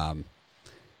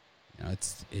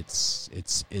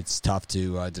 It's tough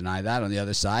to deny that. On the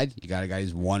other side, you got a guy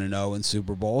who's 1-0 in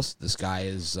Super Bowls. This guy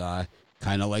is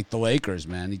kind of like the Lakers,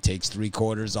 man. He takes 3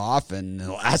 quarters off, and in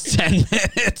the last 10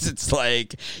 minutes, it's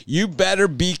like, you better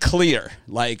be clear,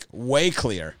 like way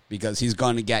clear, because he's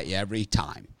going to get you every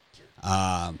time.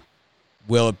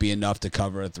 Will it be enough to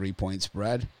cover a 3-point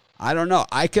spread? I don't know.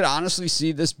 I could honestly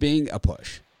see this being a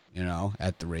push,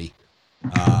 at 3.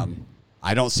 I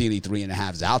don't see any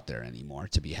 3.5s out there anymore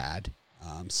to be had.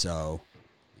 So,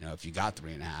 if you got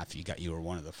 3.5, you were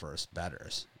one of the first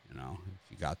bettors. If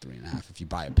you got 3.5, if you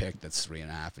buy a pick that's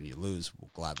 3.5 and you lose, we'll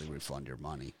gladly refund your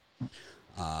money.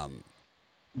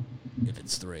 If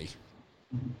it's 3.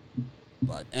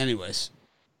 But anyways,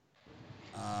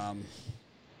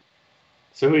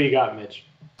 so who you got, Mitch?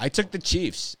 I took the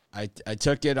Chiefs. I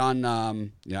took it on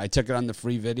I took it on the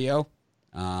free video.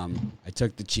 I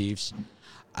took the Chiefs.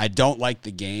 I don't like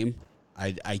the game.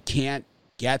 I can't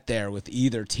get there with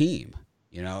either team.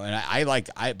 And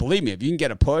I believe me, if you can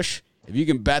get a push, if you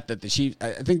can bet that the Chiefs,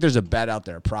 I think there's a bet out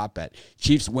there, a prop bet.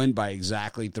 Chiefs win by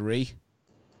exactly 3.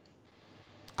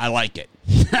 I like it.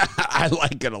 I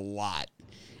like it a lot.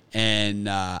 And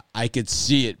I could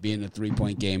see it being a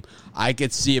 3-point game. I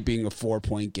could see it being a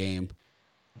 4-point game.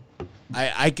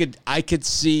 I could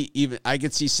see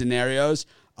scenarios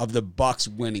of the Bucs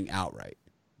winning outright.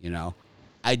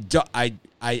 I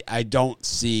don't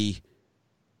see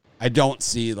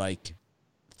like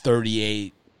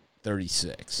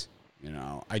 38-36.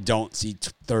 I don't see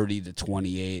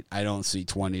 30-28. I don't see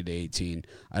 20-18.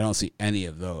 I don't see any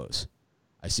of those.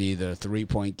 I see either a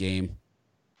 3-point game.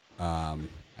 I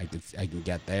can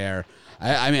get there.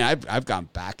 I've gone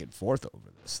back and forth over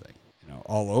this thing.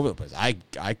 All over the place. I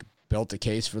built a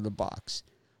case for the Bucs,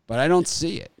 but I don't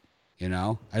see it.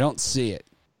 I don't see it.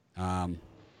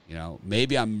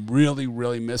 Maybe I'm really,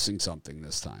 really missing something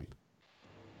this time,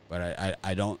 but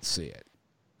I don't see it.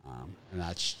 And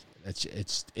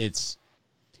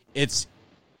it's.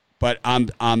 But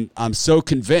I'm so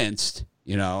convinced.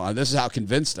 This is how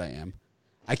convinced I am.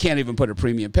 I can't even put a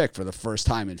premium pick for the first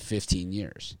time in 15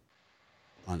 years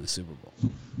on the Super Bowl.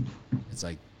 It's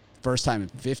like first time in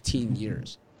 15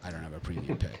 years I don't have a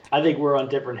premium pick. I think we're on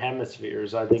different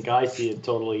hemispheres. I think I see it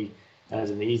totally as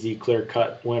an easy,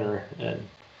 clear-cut winner, and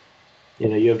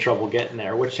you have trouble getting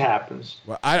there, which happens.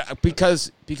 Well,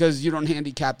 because you don't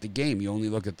handicap the game, you only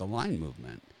look at the line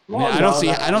movement. I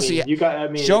don't see. You got. I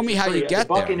mean, show me how you get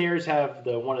the Buccaneers have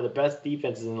one of the best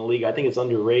defenses in the league. I think it's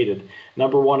underrated.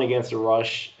 Number 1 against the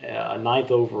rush,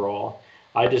 9th overall.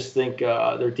 I just think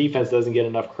their defense doesn't get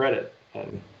enough credit,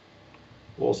 and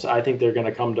I think they're going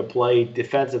to come to play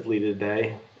defensively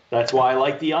today. That's why I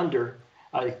like the under.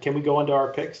 Can we go into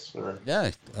our picks? Or?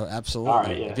 Yeah, absolutely. All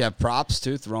right, yeah. If you have props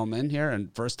too, throw them in here, and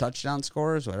first touchdown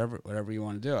scorers, whatever you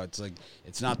want to do. It's like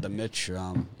it's not the Mitch,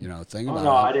 thing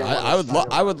about it.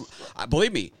 I would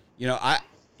believe me.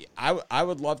 I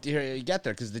would love to hear you get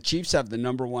there because the Chiefs have the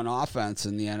number 1 offense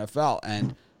in the NFL,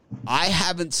 and I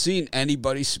haven't seen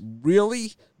anybody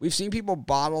really. We've seen people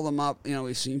bottle them up.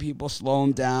 We've seen people slow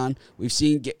them down. We've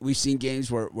seen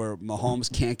games where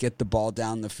Mahomes can't get the ball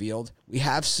down the field. We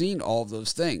have seen all of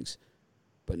those things,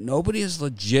 but nobody has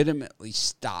legitimately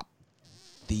stopped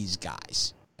these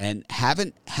guys and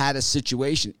haven't had a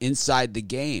situation inside the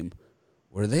game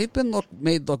where they've been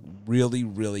made look really,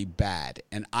 really bad.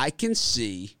 And I could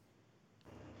see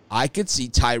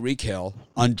Tyreek Hill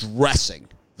undressing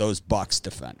those Bucs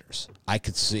defenders. I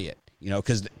could see it,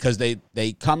 because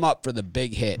they come up for the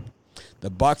big hit. The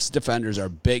Bucs defenders are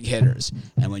big hitters,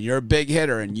 and when you're a big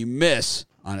hitter and you miss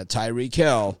on a Tyreek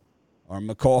Hill or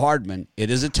McCole Hardman,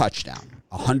 it is a touchdown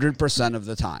 100% of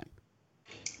the time.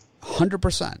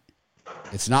 100%.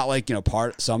 It's not like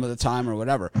some of the time or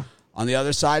whatever. On the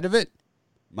other side of it,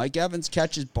 Mike Evans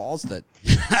catches balls that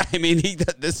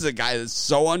this is a guy that's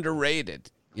so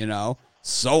underrated.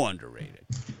 So underrated.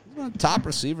 One of the top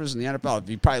receivers in the NFL. If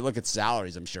you probably look at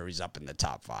salaries, I'm sure he's up in the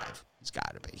top 5. He's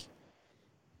got to be.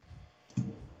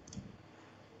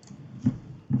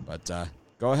 But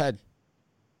go ahead.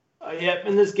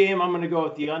 In this game, I'm going to go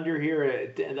with the under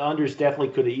here. The unders definitely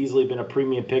could have easily been a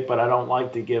premium pick, but I don't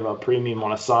like to give a premium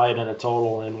on a side and a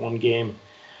total in one game.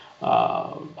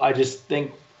 I just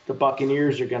think the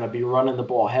Buccaneers are going to be running the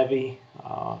ball heavy.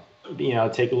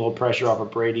 Take a little pressure off of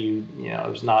Brady.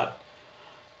 It's not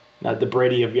the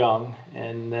Brady of young.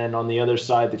 And then on the other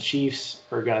side, the Chiefs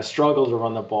are going to struggle to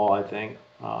run the ball, I think.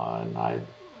 And I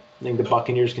think the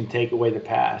Buccaneers can take away the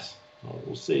pass.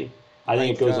 We'll see. I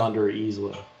think it goes under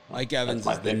easily. Mike Evans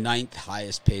is the 9th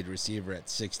highest paid receiver at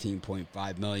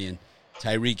 $16.5 million.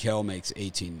 Tyreek Hill makes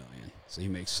 $18 million, so he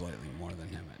makes slightly more than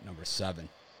him at number 7.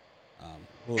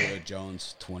 Julio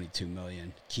Jones, $22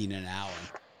 million. Keenan Allen,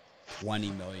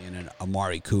 $20 million, and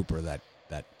Amari Cooper, that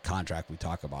contract we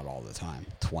talk about all the time,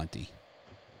 $20.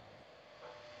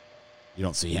 You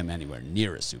don't see him anywhere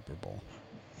near a Super Bowl.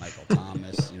 Michael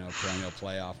Thomas, perennial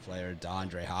playoff player.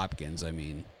 DeAndre Hopkins,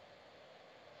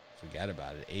 forget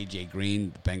about it. A.J.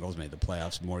 Green, the Bengals made the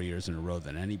playoffs more years in a row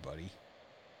than anybody.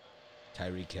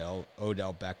 Tyreek Hill,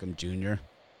 Odell Beckham Jr.,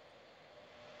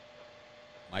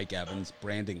 Mike Evans,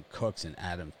 Brandon Cooks, and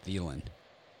Adam Thielen.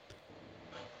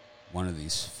 One of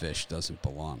these fish doesn't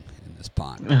belong in this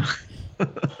pond.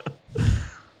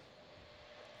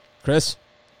 Chris,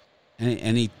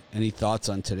 any thoughts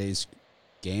on today's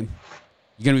game?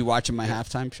 You gonna be watching my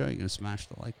halftime show? You gonna smash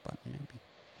the like button, maybe?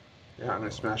 Yeah, I'm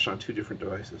gonna smash on 2 different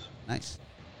devices. Nice.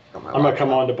 I'm gonna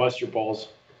come on to bust your balls.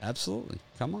 Absolutely,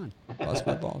 come on, bust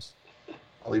my balls.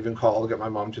 I'll even call to get my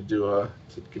mom to to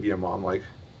give you a mom like.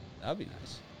 That'd be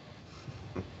nice.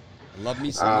 Love me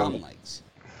some mom likes.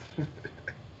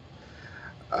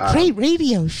 Great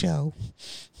radio show.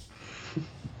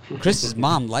 Chris's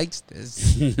mom likes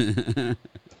this.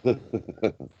 I'm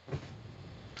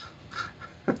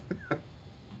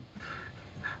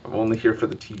only here for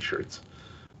the T-shirts.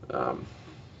 I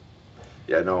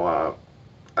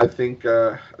think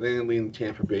I'm leaning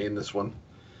Tampa Bay in this one,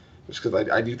 just because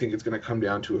I do think it's going to come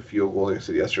down to a field goal. Like I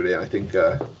said yesterday, and I think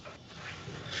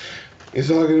it's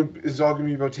all going to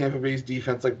be about Tampa Bay's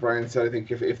defense, like Brian said. I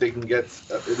think if they can get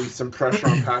at least some pressure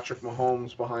on Patrick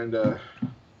Mahomes behind an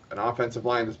offensive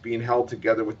line that's being held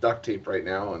together with duct tape right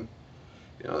now, and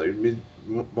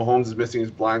Mahomes is missing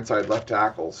his blindside left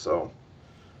tackle, so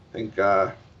I think.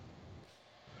 I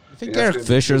think Eric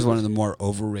Fisher is one of the more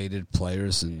overrated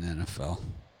players in the NFL.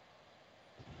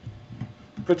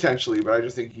 Potentially, but I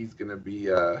just think he's going to be.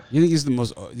 You think he's the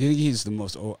most? You think he's the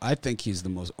most? I think he's the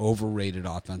most overrated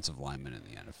offensive lineman in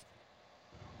the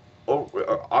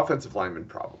NFL. Offensive lineman,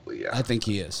 probably, yeah. I think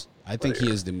he is. I think he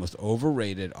is the most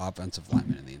overrated offensive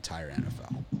lineman in the entire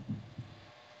NFL.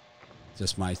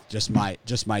 Just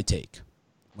my take.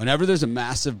 Whenever there's a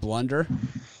massive blunder,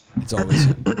 it's always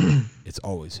him. It's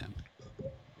always him.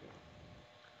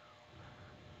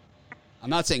 I'm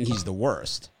not saying he's the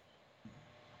worst.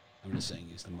 I'm just saying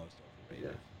he's the most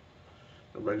overrated.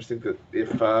 Yeah. I just think that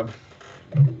if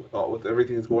with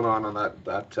everything that's going on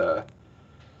that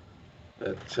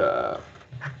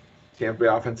Tampa Bay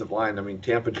offensive line, I mean,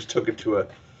 Tampa just took it to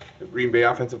The Green Bay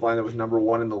offensive line that was number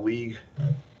 1 in the league.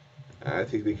 I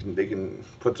think they can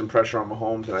put some pressure on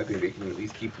Mahomes, and I think they can at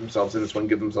least keep themselves in this one,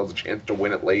 give themselves a chance to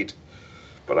win it late.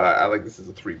 But I like this as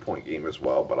a 3-point game as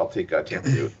well. But I'll take Tampa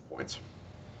Bay with points.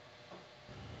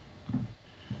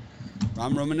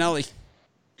 Ron Romanelli.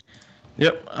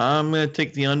 Yep, I'm going to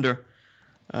take the under.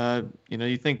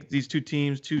 You think these two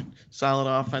teams, two solid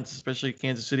offense, especially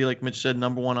Kansas City, like Mitch said,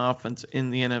 number 1 offense in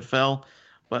the NFL.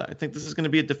 But I think this is going to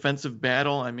be a defensive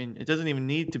battle. I mean, it doesn't even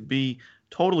need to be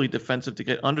totally defensive to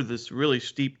get under this really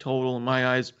steep total in my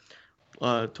eyes.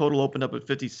 Total opened up at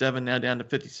 57, now down to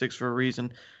 56 for a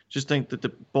reason. Just think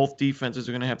that both defenses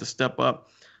are going to have to step up.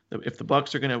 If the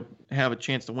Bucs are going to have a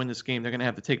chance to win this game, they're going to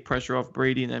have to take pressure off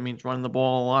Brady, and that means running the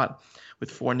ball a lot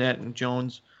with Fournette and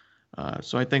Jones.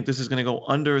 So I think this is going to go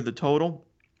under the total.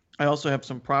 I also have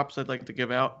some props I'd like to give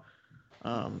out.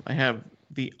 I have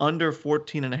the under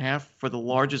 14.5 for the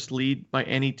largest lead by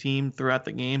any team throughout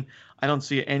the game. I don't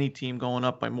see any team going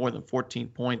up by more than 14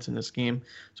 points in this game.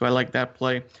 So I like that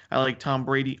play. I like Tom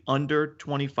Brady under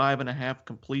 25.5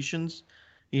 completions.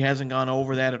 He hasn't gone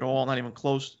over that at all, not even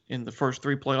close in the first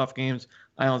 3 playoff games.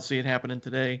 I don't see it happening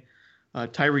today.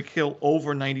 Tyreek Hill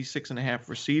over 96.5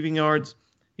 receiving yards.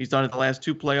 He's done it the last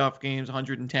 2 playoff games,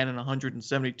 110 and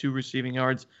 172 receiving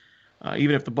yards.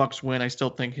 Even if the Bucs win, I still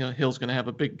think Hill's going to have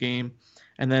a big game.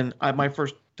 And then my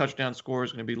first touchdown score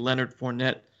is going to be Leonard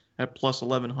Fournette at plus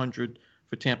 1,100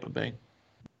 for Tampa Bay.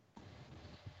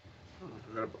 Oh, I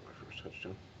forgot about my first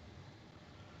touchdown.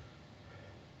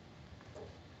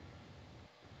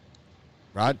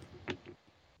 Rod?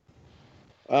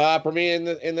 For me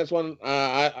in this one,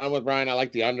 I'm with Brian. I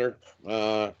like the under.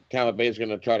 Tampa Bay is going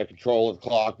to try to control the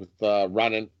clock with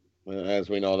running. As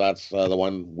we know, that's the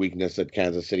one weakness that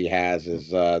Kansas City has is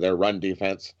their run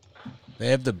defense. They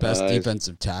have the best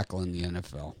defensive tackle in the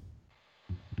NFL.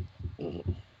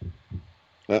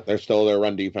 They're still their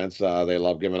run defense. They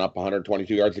love giving up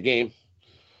 122 yards a game.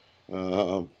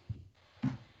 Numbers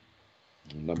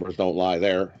don't lie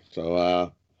there.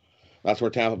 So that's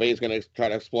where Tampa Bay is going to try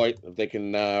to exploit if they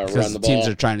can run the ball. Teams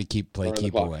are trying to keep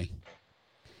away.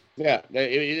 Yeah,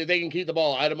 if they can keep the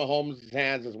ball out of Mahomes'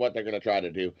 hands is what they're going to try to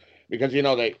do. Because,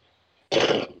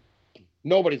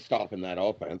 nobody's stopping that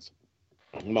offense.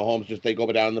 Mahomes they go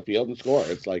down the field and score.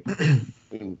 It's like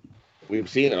we've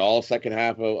seen it all second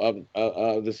half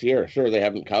of this year. Sure, they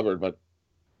haven't covered, but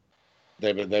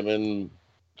they've been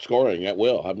scoring at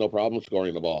will. I have no problem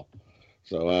scoring the ball.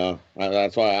 So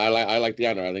that's why I like the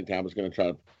under. I think Tampa's going to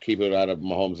try to keep it out of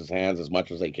Mahomes' hands as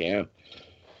much as they can.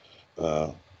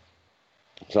 So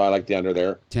I like the under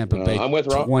there. Tampa Bay, I'm with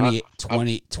Rob.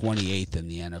 28th in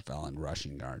the NFL in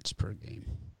rushing yards per game.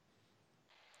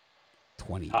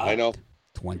 20. I know.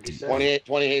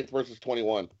 28 versus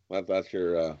 21. That's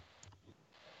your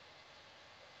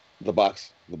the Bucs.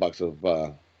 The Bucs of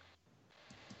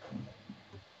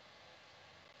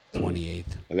 28th.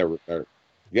 And they're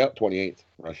 28th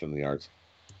rushing the yards.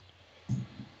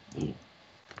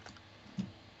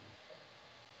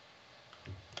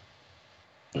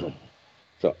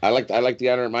 So I like the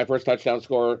under. My first touchdown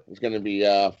score is going to be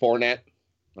Fournette.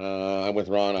 I'm with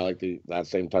Ron. I like that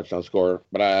same touchdown score,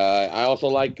 but I also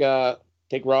like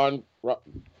take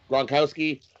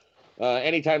Gronkowski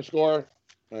anytime score.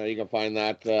 You can find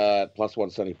that at plus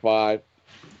 175.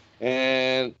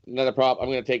 And another prop, I'm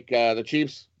going to take the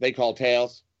Chiefs. They call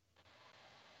tails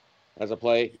as a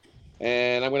play.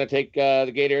 And I'm going to take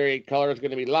the Gatorade color is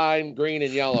going to be lime, green,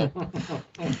 and yellow.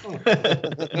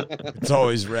 It's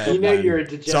always red. You know you're a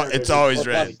degenerate. It's always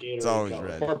red. It's always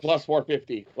red. For plus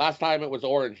 450. Last time it was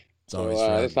orange. It's always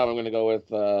red. This time I'm going to go with.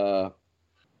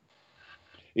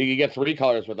 You can get 3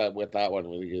 colors with that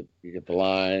one. You get the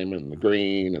lime and the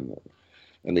green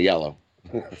and the yellow.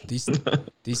 These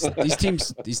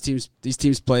teams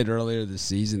played earlier this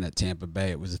season at Tampa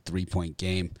Bay. It was a 3-point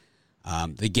game.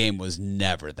 The game was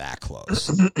never that close.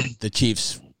 The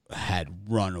Chiefs had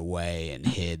run away and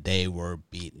hid. They were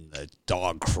beating the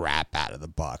dog crap out of the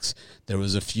Bucs. There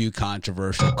was a few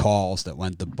controversial calls that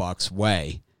went the Bucs'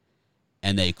 way,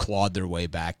 and they clawed their way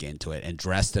back into it and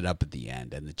dressed it up at the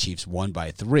end. And the Chiefs won by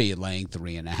 3, laying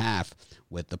 3.5,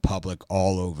 with the public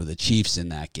all over the Chiefs in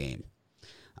that game.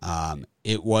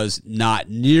 It was not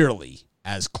nearly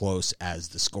as close as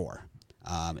the score.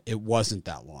 It wasn't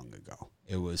that long ago.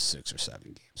 It was 6 or 7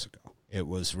 games ago. It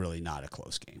was really not a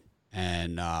close game.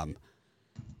 And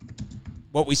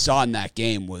what we saw in that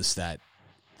game was that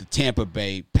the Tampa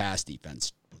Bay pass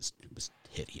defense was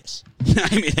hideous.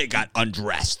 I mean, they got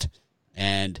undressed.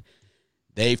 And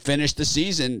they finished the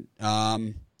season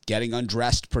getting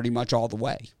undressed pretty much all the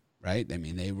way, right? I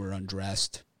mean, they were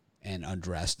undressed and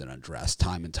undressed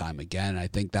time and time again. I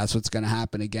think that's what's going to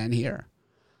happen again here.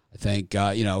 I think,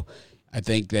 I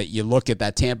think that you look at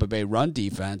that Tampa Bay run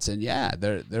defense, and yeah,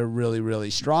 they're really, really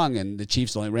strong. And the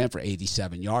Chiefs only ran for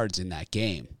 87 yards in that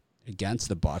game against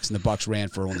the Bucs, and the Bucs ran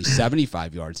for only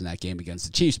 75 yards in that game against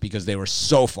the Chiefs because they were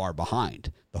so far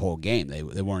behind the whole game. They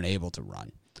weren't able to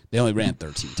run. They only ran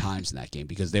 13 times in that game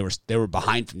because they were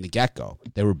behind from the get-go.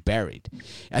 They were buried.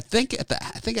 I think at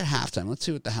halftime. Let's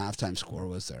see what the halftime score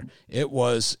was there. It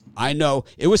was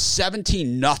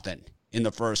 17-0 in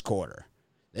the first quarter.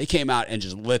 They came out and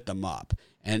just lit them up,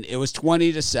 and it was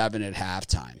 20-7 at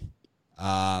halftime.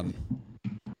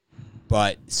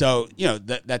 But so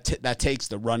that takes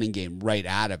the running game right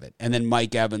out of it, and then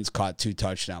Mike Evans caught 2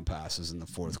 touchdown passes in the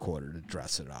fourth quarter to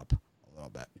dress it up a little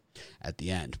bit at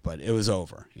the end. But it was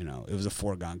over. It was a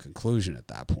foregone conclusion at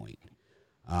that point.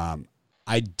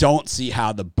 I don't see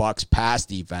how the Bucs pass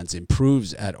defense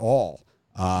improves at all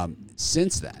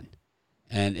since then.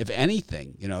 And if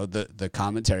anything, the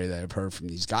commentary that I've heard from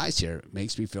these guys here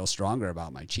makes me feel stronger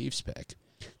about my Chiefs pick,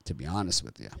 to be honest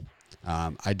with you.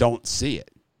 I don't see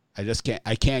it.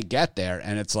 I can't get there.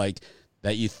 And it's like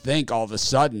that you think all of a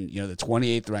sudden, the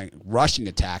 28th ranked rushing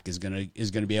attack is going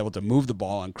to be able to move the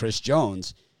ball on Chris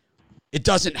Jones. It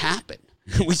doesn't happen.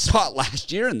 We saw it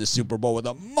last year in the Super Bowl with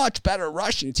a much better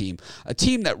rushing team, a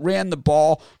team that ran the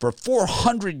ball for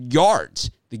 400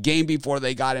 yards the game before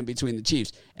they got in between the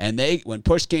Chiefs. And when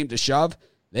push came to shove,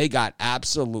 they got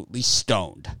absolutely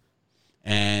stoned.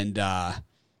 And I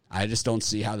just don't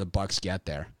see how the Bucs get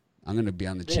there. I'm going to be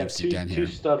on the Chiefs again here.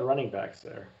 2 stud running backs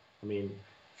there. I mean,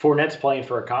 Fournette's playing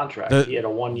for a contract. He had a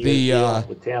 1-year deal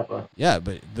with Tampa. Yeah,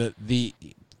 but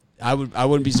I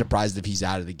wouldn't be surprised if he's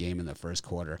out of the game in the first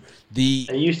quarter.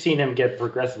 And you've seen him get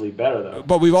progressively better, though.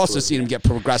 But we've also seen him get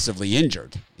progressively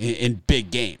injured in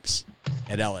big games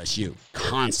at LSU.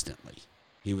 Constantly,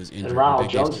 he was injured. And Ronald in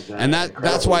big Jones games. is And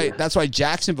that's why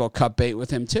Jacksonville cut bait with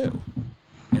him too.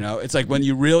 It's like when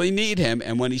you really need him,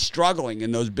 and when he's struggling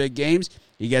in those big games,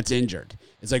 he gets injured.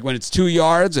 It's like when it's 2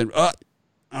 yards and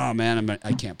oh man,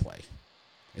 I can't play.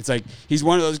 It's like he's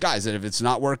one of those guys that if it's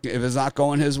not working, if it's not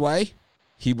going his way,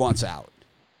 he wants out.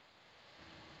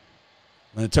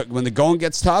 When the going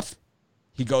gets tough,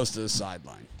 he goes to the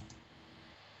sideline.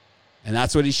 And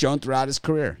that's what he's shown throughout his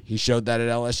career. He showed that at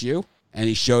LSU, and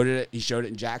he showed it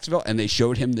in Jacksonville, and they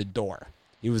showed him the door.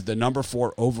 He was the number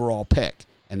 4 overall pick,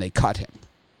 and they cut him.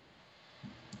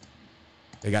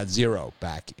 They got 0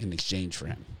 back in exchange for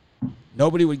him.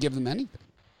 Nobody would give them anything.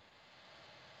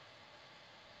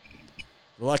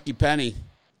 The lucky penny,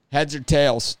 heads or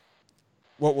tails,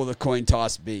 what will the coin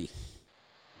toss be?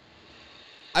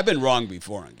 I've been wrong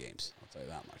before on games, I'll tell you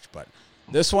that much. But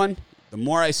this one, the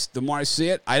more I see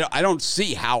it, I don't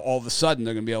see how all of a sudden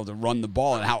they're going to be able to run the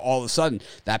ball and how all of a sudden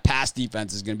that pass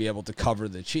defense is going to be able to cover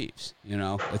the Chiefs.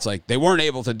 It's like they weren't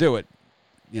able to do it,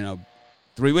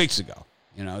 3 weeks ago.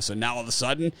 So now all of a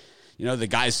sudden, the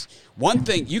guys. One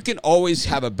thing, you can always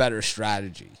have a better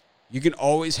strategy.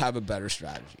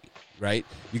 Right?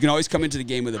 You can always come into the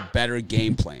game with a better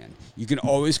game plan. You can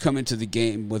always come into the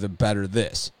game with a better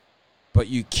this. But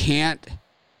you can't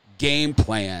game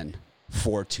plan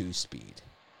 4-2 speed.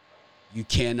 You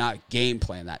cannot game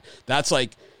plan that. That's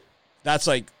like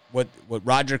what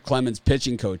Roger Clemens'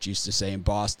 pitching coach used to say in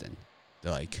Boston.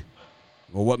 They're like,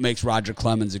 well, what makes Roger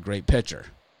Clemens a great pitcher?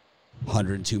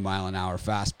 102 mile an hour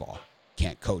fastball.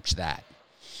 Can't coach that.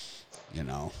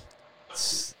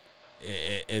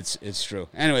 It's true.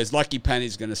 Anyways, Lucky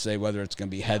Penny's going to say whether it's going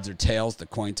to be heads or tails, the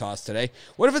coin toss today.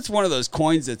 What if it's one of those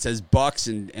coins that says Bucks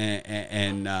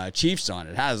and Chiefs on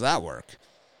it? How does that work?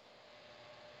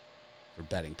 For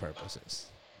betting purposes.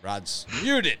 Rod's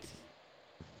muted.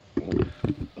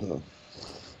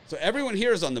 So everyone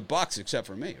here is on the Bucks except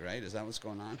for me, right? Is that what's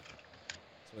going on?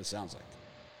 That's what it sounds like.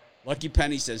 Lucky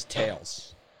Penny says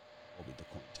tails will be the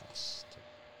coin toss.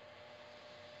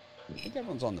 I think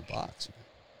everyone's on the Bucks.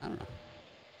 I don't know.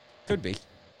 Could be.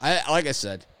 Like I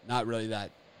said, not really that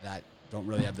don't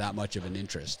really have that much of an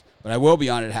interest. But I will be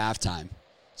on at halftime.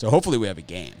 So hopefully we have a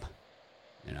game.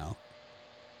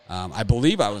 I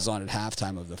believe I was on at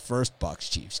halftime of the first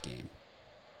Bucs-Chiefs game.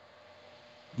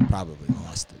 Probably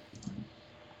lost it.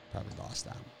 Probably lost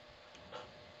that one.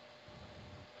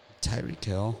 Tyreek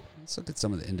Hill. Let's look at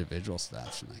some of the individual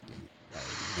stats from that game.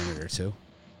 A minute or two.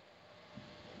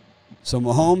 So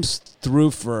Mahomes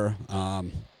threw for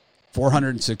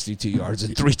 462 yards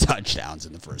and 3 touchdowns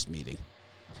in the first meeting.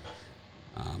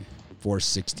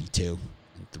 462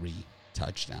 and 3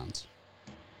 touchdowns.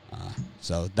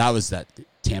 So that was that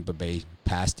Tampa Bay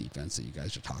pass defense that you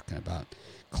guys are talking about.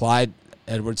 Clyde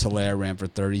Edwards-Helaire ran for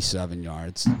 37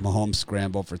 yards. Mahomes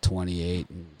scrambled for 28,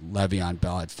 and Le'Veon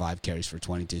Bell had 5 carries for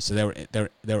 22. So they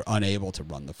were unable to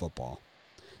run the football.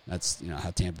 That's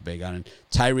how Tampa Bay got in.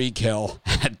 Tyreek Hill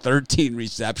had 13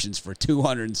 receptions for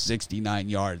 269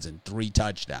 yards and 3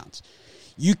 touchdowns.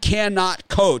 You cannot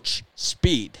coach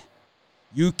speed.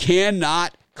 You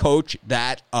cannot coach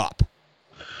that up.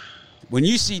 When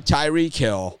you see Tyreek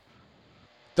Hill,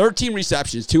 13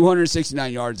 receptions,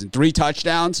 269 yards, and 3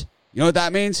 touchdowns, you know what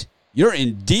that means? You're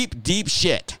in deep, deep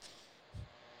shit.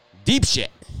 Deep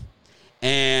shit.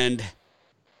 And,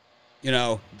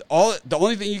 the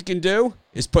only thing you can do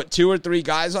is put 2 or 3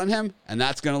 guys on him, and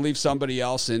that's going to leave somebody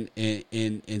else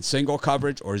in single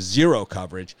coverage or zero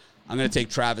coverage. I'm going to take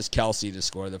Travis Kelce to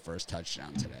score the first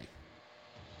touchdown today.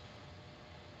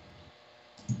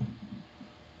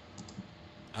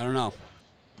 I don't know.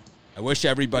 I wish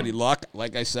everybody luck.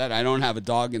 Like I said, I don't have a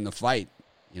dog in the fight.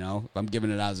 If I'm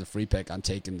giving it out as a free pick, I'm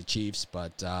taking the Chiefs.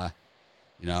 But,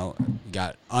 we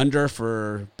got under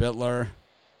for Bittler.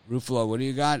 Ruffalo, what do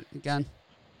you got again?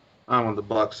 I'm on the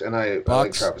Bucks, and I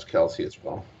like Travis Kelce as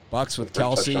well. Bucks with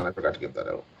Touchdown, Kelce. I forgot to give that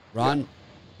out. Ron,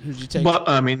 who'd you take?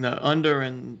 Under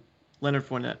and Leonard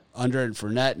Fournette. Under and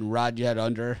Fournette, and Rod, you had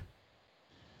under.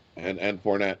 And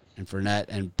Fournette. And Fournette.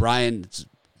 And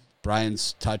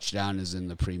Brian's touchdown is in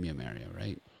the premium area,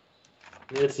 right?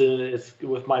 It's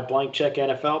with my blank check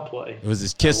NFL play. It was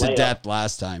his kiss of death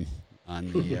last time on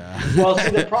the. Well,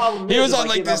 see, the problem he is was on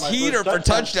like this heater for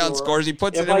touchdown scores. He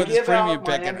puts it in with his premium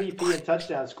pick. If I give out my MVP and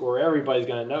touchdown score, everybody's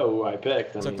going to know who I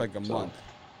picked. Took like a month.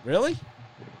 Really?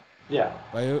 Yeah.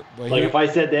 By if I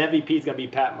said the MVP is going to be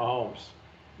Pat Mahomes,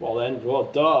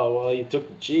 you took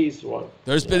the Chiefs.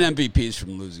 There's been MVPs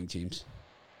from losing teams.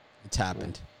 It's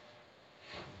happened.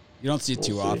 You don't see it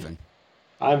too often.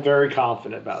 I'm very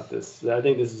confident about this. I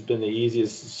think this has been the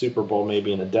easiest Super Bowl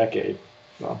maybe in a decade.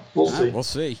 Well, we'll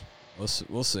see.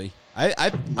 We'll see.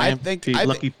 I think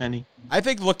Lucky Penny. I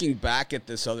think looking back at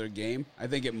this other game, I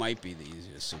think it might be the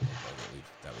easiest Super Bowl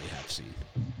that we have seen.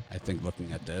 I think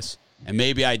looking at this, and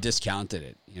maybe I discounted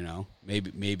it.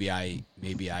 Maybe I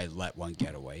let one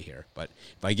get away here. But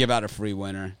if I give out a free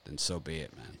winner, then so be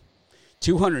it, man.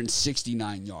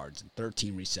 269 yards and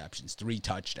 13 receptions, 3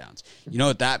 touchdowns. You know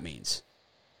what that means?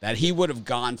 That he would have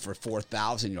gone for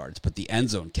 4,000 yards, but the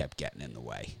end zone kept getting in the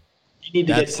way. You need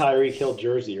to get Tyreek Hill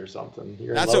jersey or something.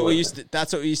 That's what we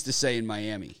used to say in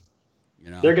Miami.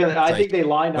 They're gonna. I think they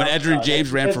lined up when Edgerrin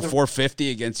James ran for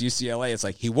 450 against UCLA. It's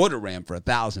like he would have ran for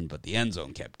 1,000, but the end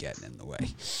zone kept getting in the way.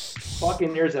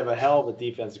 Buccaneers have a hell of a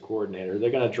defensive coordinator. They're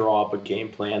going to draw up a game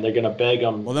plan. They're going to beg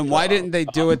them. Well, then why didn't they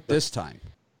do it this time?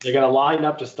 They're going to line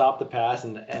up to stop the pass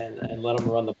and let them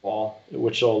run the ball,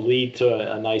 which will lead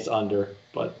to a nice under.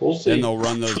 But we'll see. Then they'll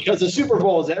run those. Because the Super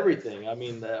Bowl is everything. I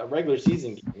mean, the regular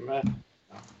season game,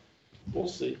 we'll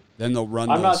see. Then they'll run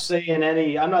I'm not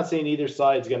saying either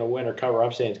side's going to win or cover.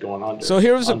 I'm saying it's going under. So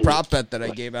here was a prop bet that I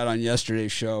gave out on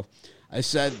yesterday's show. I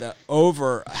said that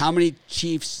over how many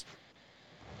Chiefs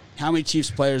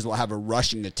players will have a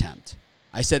rushing attempt.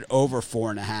 I said over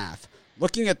 4.5.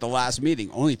 Looking at the last meeting,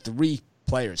 only 3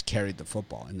 players carried the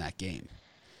football in that game.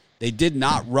 They did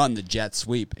not run the jet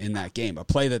sweep in that game, a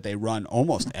play that they run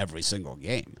almost every single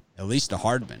game, at least to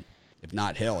Hardman, if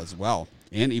not Hill as well.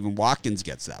 And even Watkins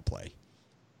gets that play.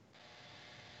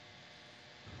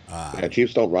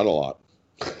 Chiefs don't run a lot.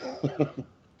 Well,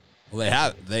 they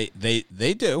have. They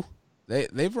do.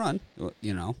 They've run.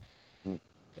 They've run.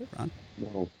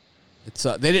 No. It's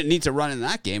they didn't need to run in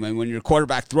that game. I mean, when your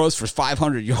quarterback throws for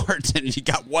 500 yards and you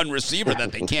got one receiver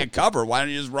that they can't cover, why don't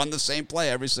you just run the same play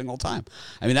every single time?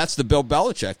 I mean, that's the Bill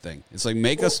Belichick thing. It's like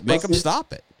make them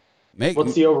stop it.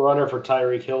 What's the over/under for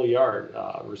Tyreek Hill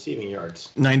receiving yards?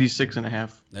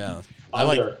 96.5. Yeah,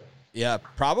 yeah,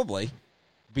 probably,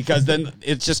 because then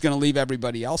it's just going to leave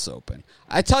everybody else open.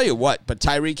 I tell you what, but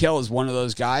Tyreek Hill is one of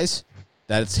those guys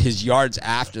that it's his yards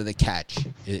after the catch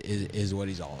is what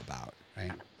he's all about,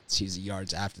 right? He's a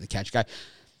yards after the catch guy.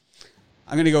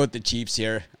 I'm going to go with the Chiefs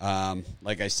here.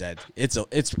 Like I said,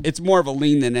 it's more of a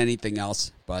lean than anything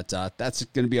else, but that's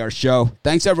going to be our show.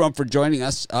 Thanks, everyone, for joining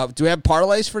us. Do we have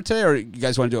parlays for today, or you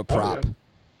guys want to do a prop?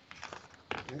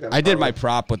 I did my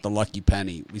prop with the lucky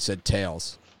penny. We said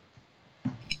tails.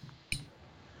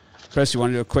 Chris, you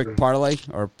want to do a quick parlay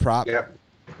or prop? Yeah.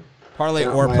 Parlay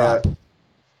or prop?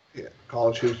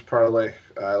 College hoops parlay.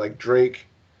 I like Drake,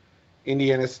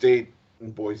 Indiana State,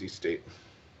 and Boise State.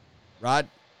 Rod?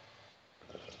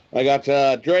 I got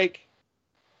Drake,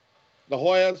 the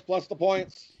Hoyas plus the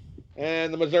points,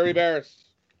 and the Missouri Bears.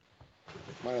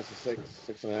 Minus the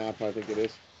 6.5, I think it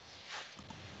is.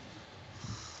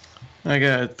 I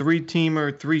got a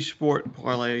 3-teamer, 3-sport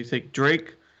parlay. You take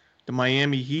Drake, the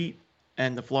Miami Heat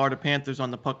and the Florida Panthers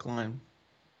on the puck line.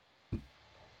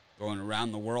 Going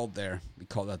around the world there. We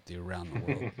call that the around the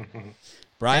world. And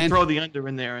Brian? throw the under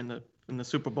in there in the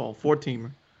Super Bowl,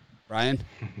 4-teamer. Brian?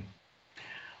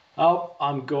 Oh,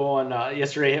 I'm going.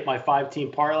 Yesterday I hit my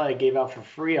 5-team parlay I gave out for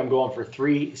free. I'm going for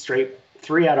 3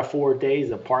 out of 4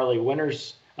 days of parlay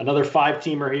winners. Another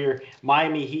 5-teamer here.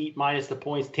 Miami Heat minus the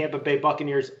points. Tampa Bay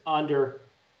Buccaneers under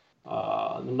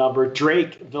the number.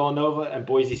 Drake, Villanova, and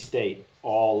Boise State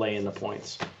all laying the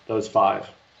points. Those 5.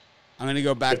 I'm going to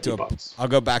go back to $50. I'll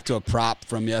go back to a prop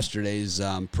from yesterday's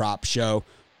prop show.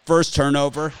 First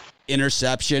turnover,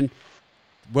 interception.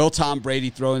 Will Tom Brady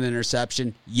throw an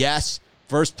interception? Yes.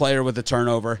 First player with a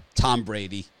turnover, Tom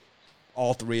Brady.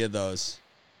 All 3 of those.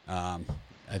 I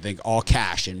think all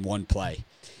cash in one play.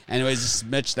 Anyways, this is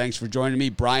Mitch. Thanks for joining me.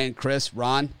 Brian, Chris,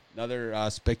 Ron, another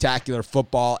spectacular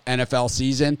football NFL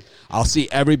season. I'll see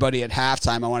everybody at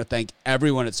halftime. I want to thank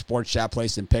everyone at Sports Chat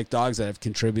Place and Pick Dogs that have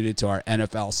contributed to our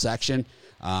NFL section.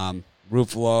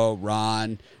 Ruffalo,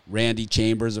 Ron, Randy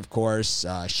Chambers, of course,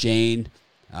 Shane,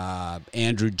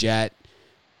 Andrew Jett,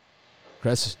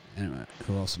 Chris. Anyway,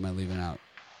 who else am I leaving out?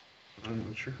 I'm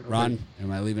not sure. Ron,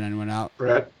 am I leaving anyone out?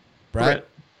 Brett.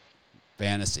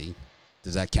 Fantasy.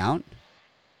 Does that count?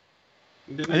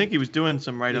 I think he was doing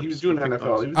some write-ups. He was doing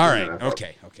NFL. He was All doing right. NFL.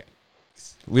 Okay.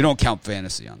 We don't count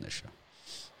fantasy on this show.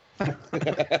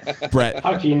 Brett.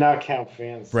 How can you not count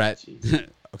fans? Brett. Jeez.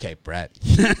 Okay, Brett.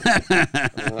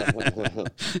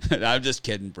 I'm just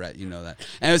kidding, Brett. You know that.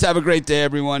 Anyways, have a great day,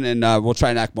 everyone, and we'll try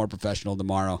and act more professional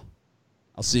tomorrow.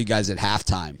 I'll see you guys at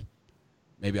halftime.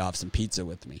 Maybe I'll have some pizza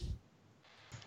with me.